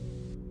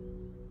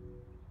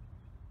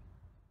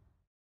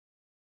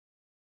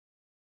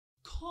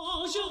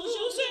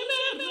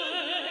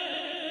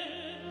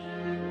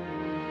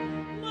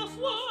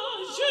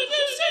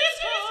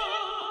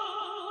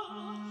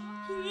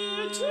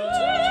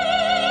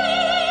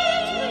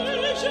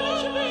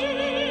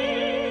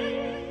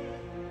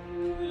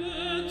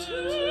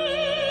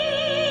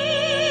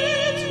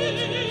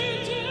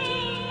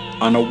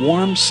 On a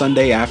warm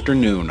Sunday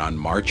afternoon on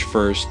March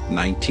 1st,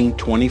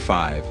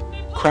 1925,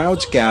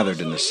 crowds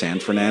gathered in the San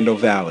Fernando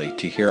Valley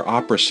to hear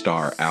opera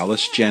star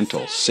Alice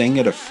Gentle sing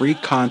at a free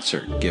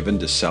concert given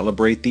to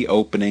celebrate the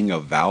opening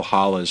of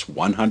Valhalla's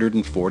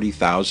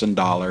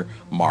 $140,000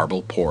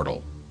 marble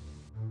portal.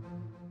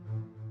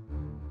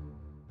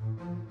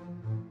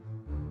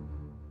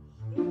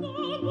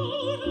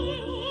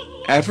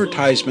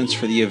 Advertisements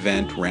for the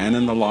event ran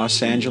in the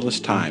Los Angeles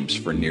Times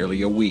for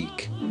nearly a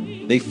week.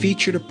 They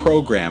featured a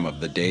program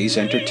of the day's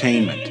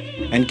entertainment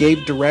and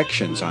gave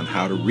directions on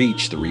how to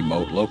reach the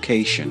remote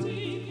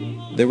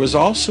location. There was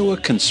also a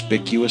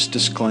conspicuous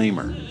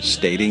disclaimer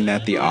stating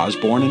that the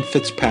Osborne and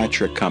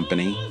Fitzpatrick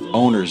Company,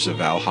 owners of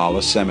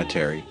Valhalla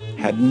Cemetery,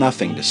 had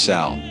nothing to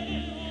sell,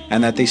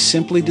 and that they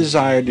simply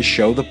desired to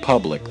show the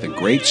public the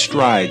great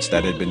strides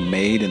that had been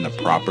made in the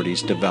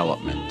property's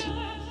development.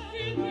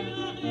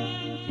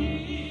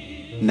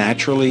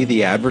 Naturally,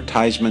 the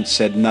advertisement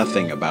said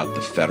nothing about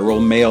the federal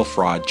mail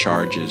fraud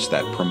charges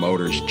that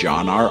promoters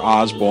John R.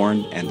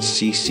 Osborne and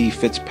C.C.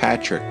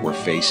 Fitzpatrick were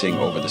facing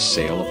over the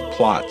sale of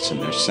plots in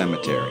their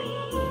cemetery.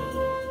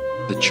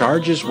 The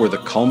charges were the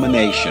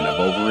culmination of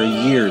over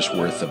a year's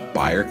worth of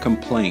buyer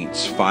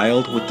complaints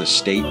filed with the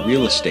State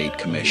Real Estate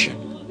Commission.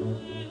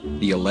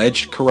 The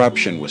alleged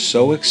corruption was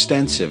so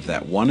extensive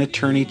that one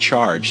attorney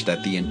charged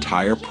that the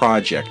entire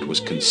project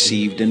was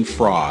conceived in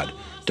fraud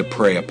to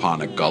prey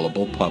upon a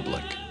gullible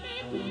public.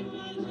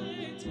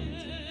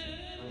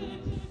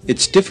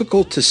 It's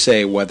difficult to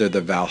say whether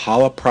the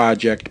Valhalla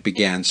project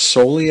began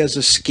solely as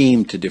a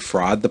scheme to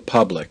defraud the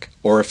public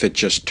or if it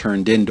just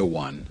turned into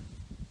one.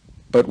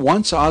 But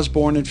once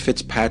Osborne and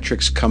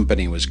Fitzpatrick's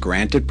company was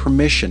granted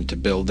permission to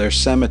build their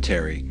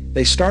cemetery,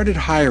 they started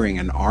hiring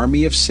an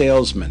army of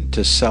salesmen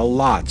to sell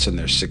lots in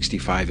their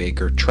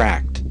 65-acre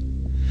tract.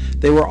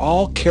 They were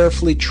all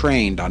carefully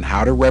trained on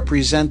how to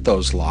represent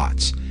those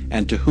lots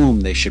and to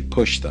whom they should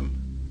push them.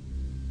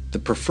 The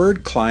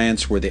preferred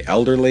clients were the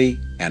elderly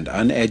and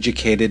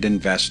uneducated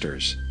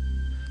investors.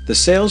 The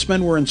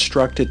salesmen were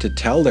instructed to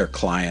tell their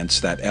clients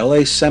that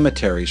LA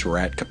cemeteries were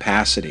at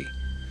capacity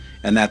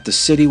and that the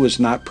city was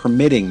not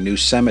permitting new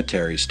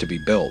cemeteries to be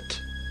built.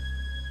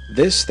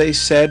 This, they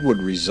said,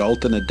 would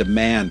result in a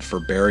demand for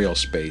burial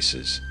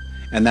spaces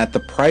and that the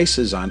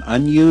prices on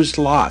unused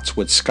lots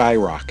would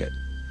skyrocket.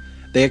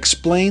 They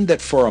explained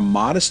that for a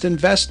modest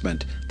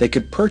investment, they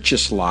could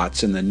purchase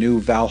lots in the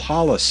new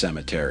Valhalla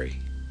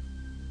Cemetery.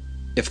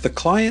 If the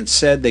client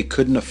said they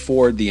couldn't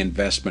afford the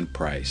investment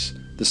price,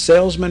 the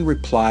salesman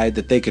replied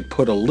that they could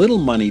put a little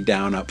money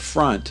down up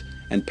front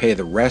and pay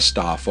the rest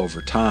off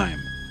over time.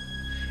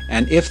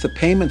 And if the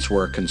payments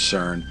were a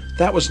concern,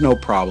 that was no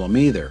problem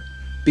either,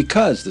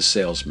 because, the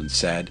salesman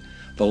said,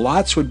 the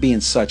lots would be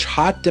in such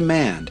hot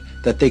demand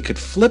that they could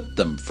flip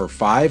them for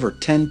 5 or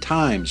 10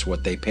 times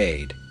what they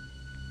paid.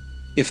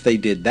 If they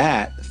did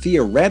that,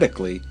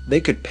 theoretically,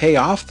 they could pay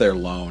off their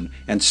loan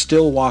and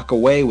still walk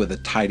away with a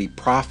tidy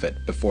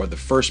profit before the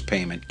first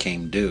payment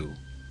came due.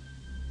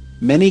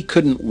 Many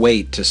couldn't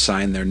wait to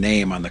sign their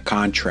name on the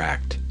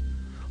contract.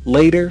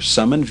 Later,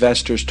 some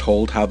investors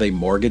told how they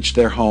mortgaged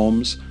their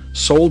homes,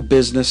 sold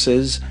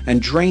businesses,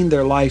 and drained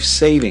their life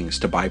savings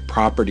to buy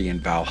property in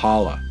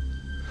Valhalla.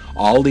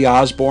 All the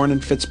Osborne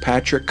and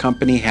Fitzpatrick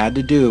Company had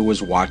to do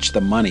was watch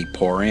the money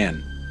pour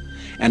in.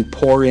 And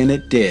pour in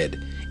it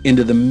did,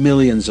 into the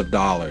millions of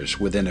dollars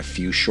within a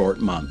few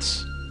short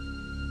months.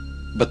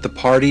 But the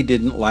party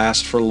didn't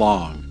last for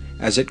long,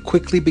 as it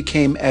quickly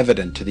became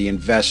evident to the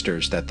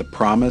investors that the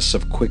promise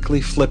of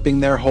quickly flipping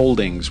their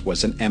holdings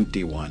was an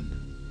empty one.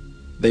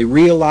 They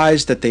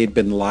realized that they'd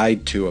been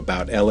lied to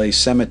about LA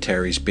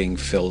cemeteries being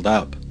filled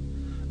up.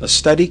 A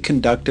study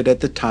conducted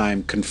at the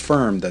time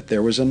confirmed that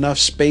there was enough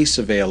space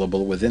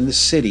available within the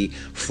city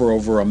for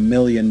over 1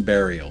 million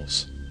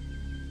burials.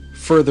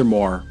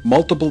 Furthermore,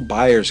 multiple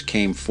buyers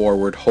came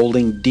forward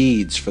holding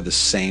deeds for the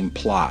same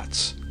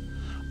plots.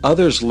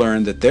 Others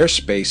learned that their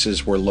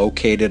spaces were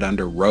located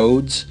under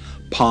roads,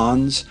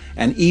 ponds,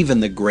 and even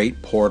the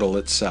Great Portal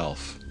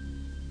itself.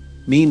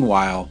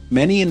 Meanwhile,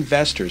 many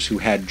investors who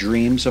had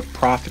dreams of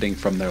profiting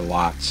from their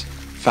lots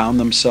found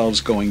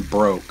themselves going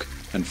broke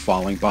and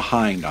falling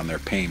behind on their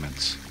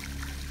payments.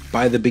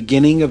 By the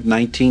beginning of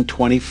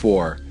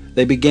 1924,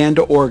 they began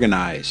to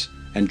organize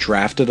and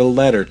drafted a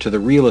letter to the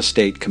Real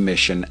Estate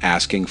Commission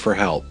asking for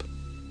help.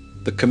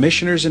 The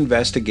commissioner's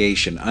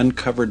investigation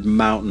uncovered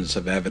mountains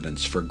of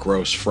evidence for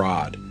gross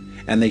fraud,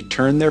 and they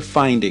turned their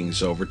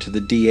findings over to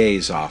the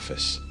DA's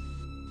office.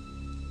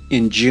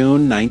 In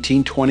June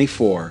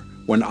 1924,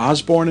 when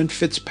Osborne and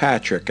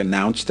Fitzpatrick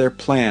announced their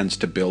plans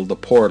to build the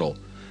portal,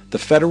 the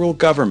federal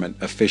government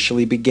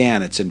officially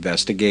began its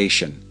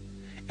investigation,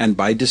 and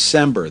by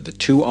December the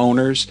 2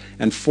 owners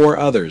and 4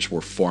 others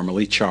were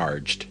formally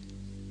charged.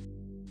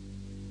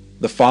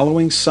 The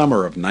following summer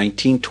of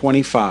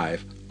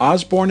 1925,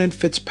 Osborne and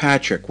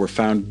Fitzpatrick were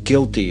found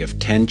guilty of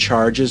 10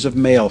 charges of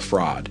mail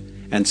fraud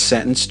and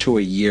sentenced to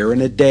 1 year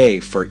and a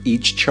day for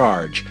each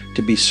charge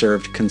to be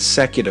served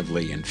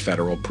consecutively in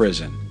federal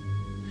prison.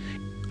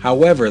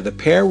 However, the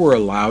pair were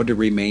allowed to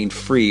remain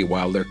free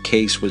while their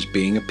case was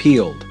being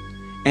appealed,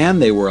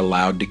 and they were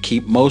allowed to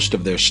keep most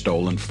of their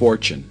stolen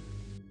fortune.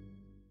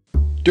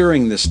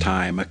 During this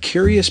time, a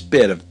curious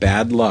bit of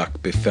bad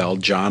luck befell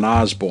John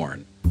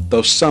Osborne,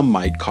 though some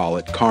might call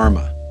it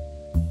karma.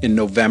 In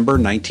November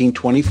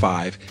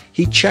 1925,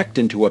 he checked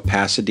into a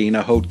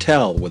Pasadena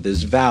hotel with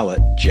his valet,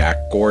 Jack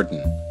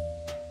Gordon.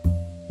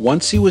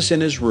 Once he was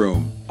in his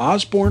room,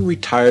 Osborne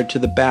retired to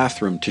the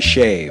bathroom to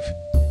shave,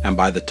 and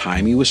by the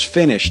time he was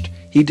finished,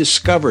 he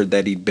discovered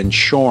that he'd been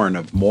shorn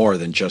of more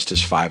than just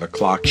his 5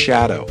 o'clock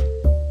shadow.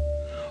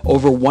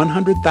 Over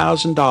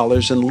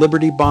 $100,000 in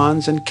Liberty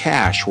bonds and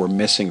cash were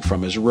missing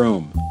from his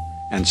room,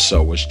 and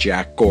so was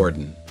Jack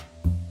Gordon.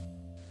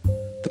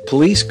 The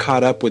police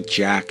caught up with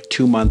Jack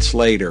 2 months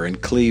later in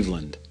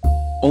Cleveland.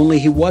 Only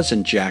he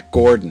wasn't Jack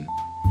Gordon.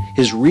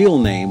 His real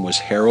name was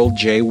Harold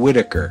J.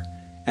 Whitaker,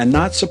 and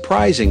not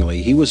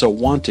surprisingly, he was a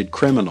wanted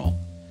criminal.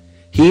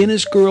 He and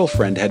his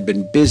girlfriend had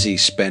been busy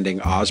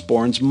spending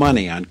Osborne's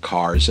money on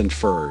cars and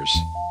furs.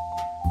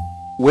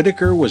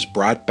 Whitaker was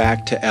brought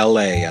back to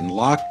L.A. and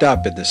locked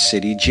up in the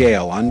city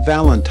jail on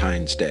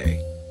Valentine's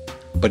Day.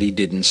 But he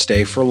didn't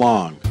stay for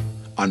long.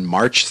 On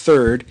March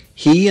 3rd,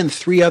 he and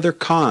 3 other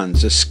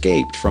cons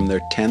escaped from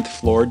their 10th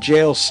floor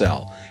jail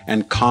cell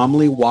and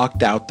calmly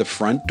walked out the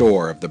front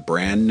door of the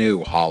brand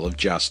new Hall of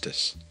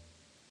Justice.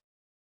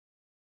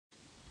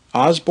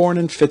 Osborne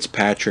and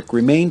Fitzpatrick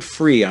remained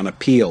free on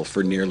appeal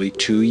for nearly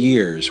 2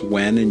 years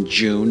when, in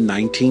June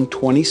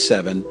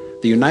 1927,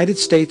 the United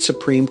States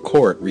Supreme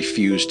Court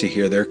refused to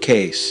hear their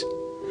case.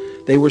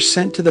 They were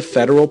sent to the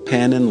federal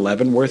pen in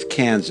Leavenworth,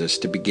 Kansas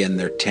to begin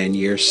their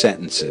 10-year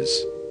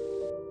sentences.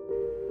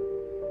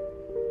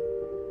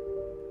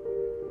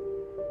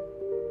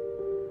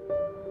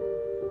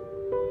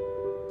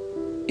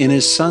 In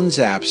his son's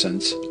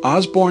absence,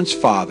 Osborne's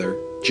father,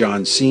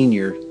 John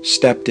Sr.,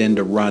 stepped in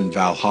to run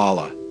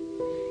Valhalla.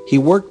 He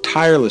worked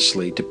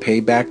tirelessly to pay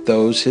back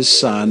those his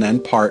son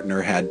and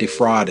partner had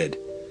defrauded,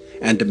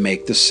 and to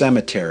make the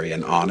cemetery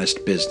an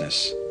honest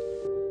business.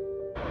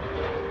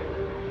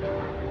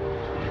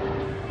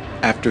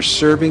 After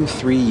serving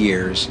 3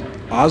 years,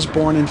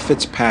 Osborne and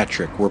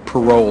Fitzpatrick were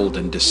paroled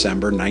in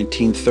December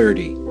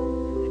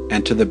 1930,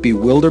 and to the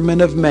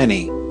bewilderment of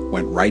many,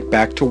 went right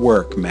back to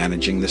work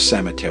managing the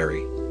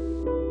cemetery.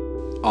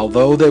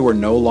 Although they were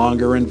no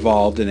longer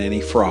involved in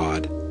any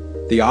fraud,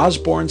 the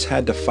Osbornes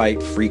had to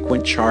fight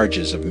frequent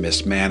charges of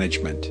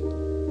mismanagement.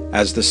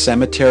 As the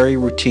cemetery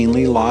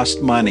routinely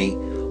lost money,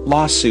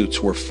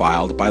 lawsuits were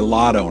filed by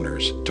lot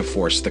owners to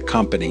force the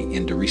company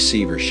into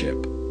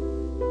receivership.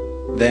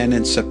 Then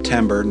in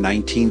September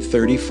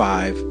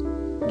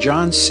 1935,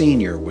 John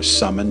Sr. was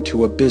summoned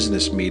to a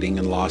business meeting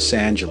in Los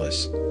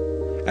Angeles.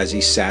 As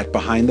he sat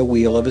behind the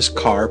wheel of his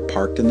car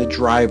parked in the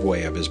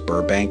driveway of his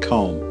Burbank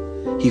home,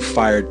 he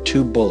fired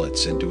 2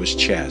 bullets into his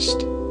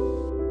chest.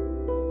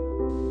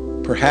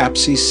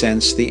 Perhaps he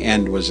sensed the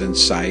end was in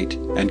sight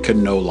and could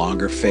no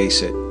longer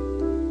face it.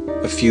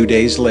 A few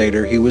days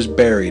later, he was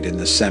buried in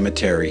the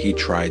cemetery he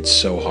tried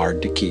so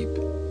hard to keep.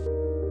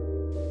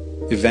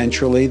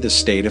 Eventually, the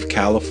state of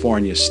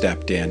California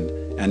stepped in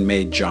and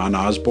made John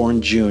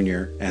Osborne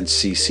Jr. and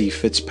C.C.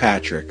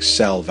 Fitzpatrick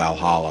sell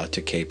Valhalla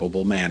to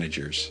capable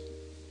managers.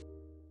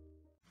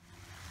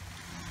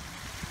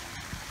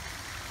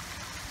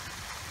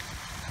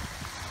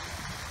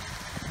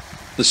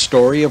 The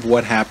story of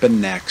what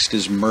happened next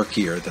is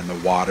murkier than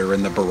the water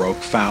in the Baroque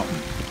fountain.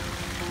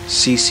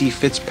 C.C.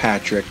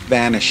 Fitzpatrick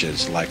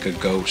vanishes like a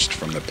ghost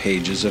from the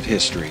pages of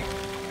history.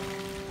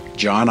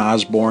 John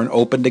Osborne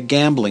opened a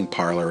gambling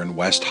parlor in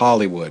West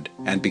Hollywood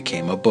and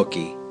became a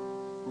bookie.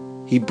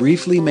 He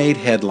briefly made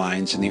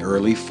headlines in the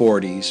early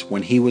 40s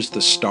when he was the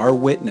star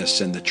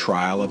witness in the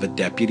trial of a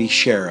deputy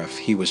sheriff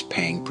he was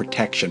paying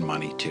protection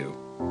money to.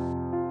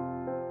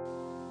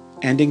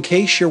 And in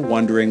case you're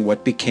wondering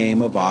what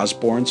became of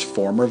Osborne's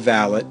former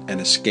valet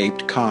and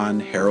escaped con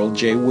Harold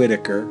J.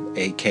 Whitaker,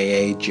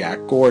 aka Jack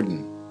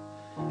Gordon,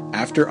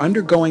 after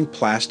undergoing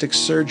plastic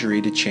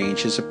surgery to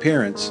change his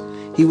appearance,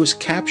 he was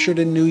captured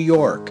in New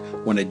York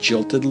when a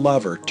jilted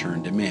lover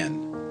turned him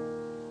in.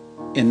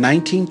 In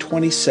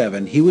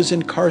 1927, he was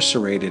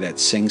incarcerated at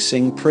Sing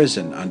Sing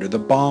Prison under the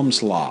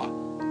Balmes Law,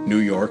 New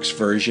York's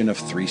version of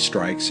 3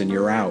 strikes and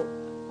you're out.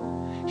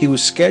 He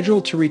was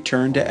scheduled to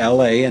return to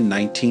L.A. in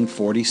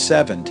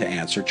 1947 to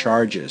answer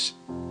charges.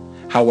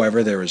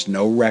 However, there is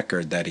no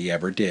record that he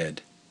ever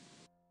did.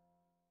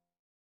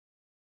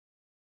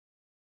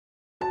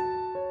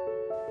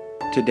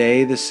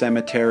 Today, the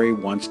cemetery,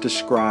 once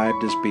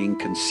described as being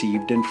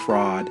conceived in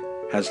fraud,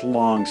 has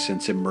long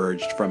since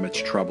emerged from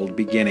its troubled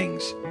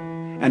beginnings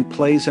and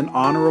plays an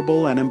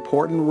honorable and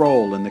important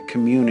role in the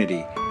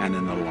community and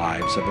in the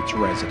lives of its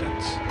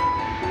residents.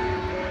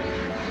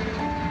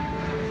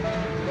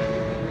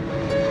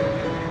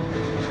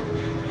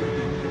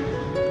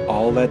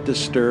 All that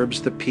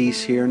disturbs the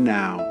peace here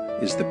now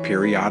is the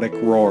periodic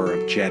roar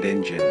of jet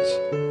engines.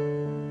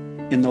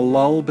 In the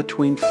lull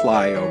between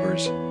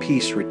flyovers,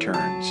 peace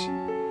returns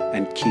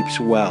and keeps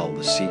well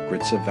the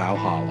secrets of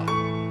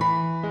Valhalla.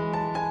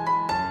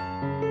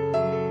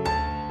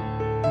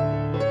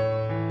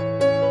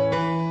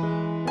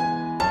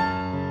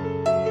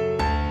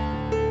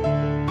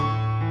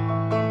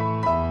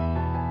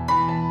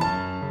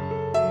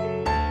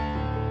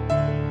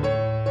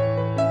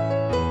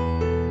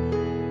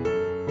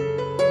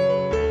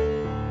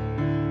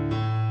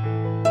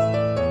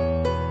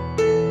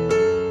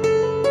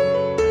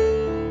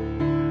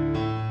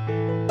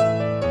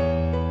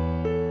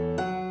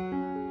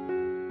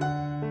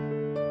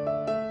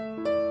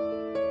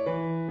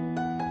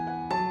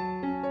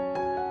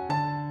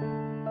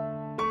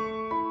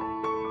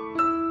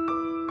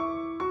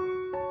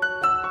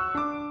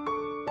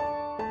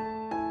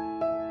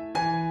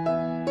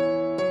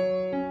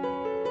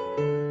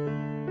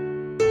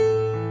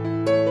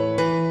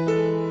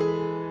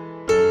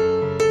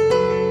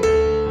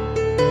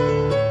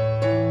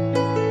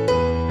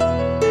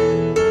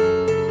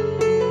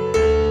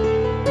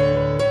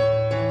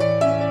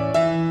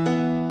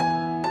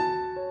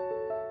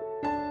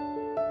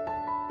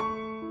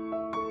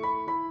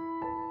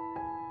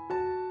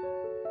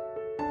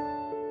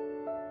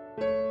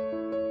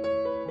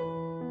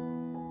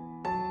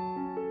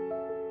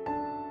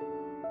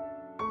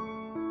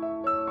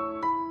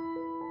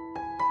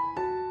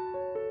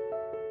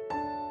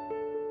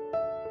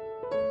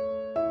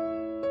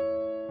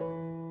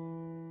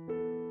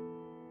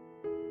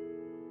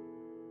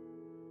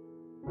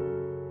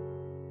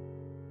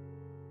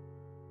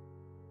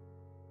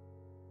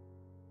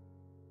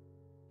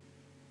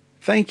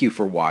 Thank you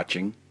for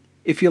watching.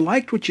 If you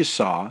liked what you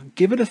saw,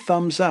 give it a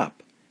thumbs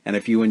up. And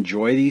if you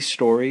enjoy these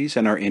stories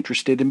and are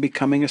interested in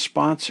becoming a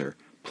sponsor,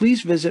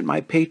 please visit my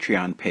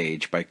Patreon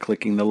page by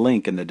clicking the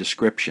link in the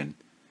description.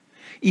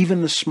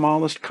 Even the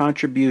smallest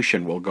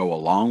contribution will go a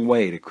long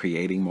way to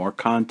creating more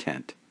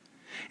content.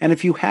 And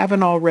if you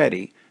haven't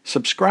already,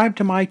 subscribe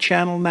to my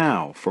channel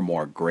now for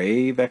more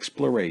grave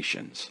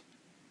explorations.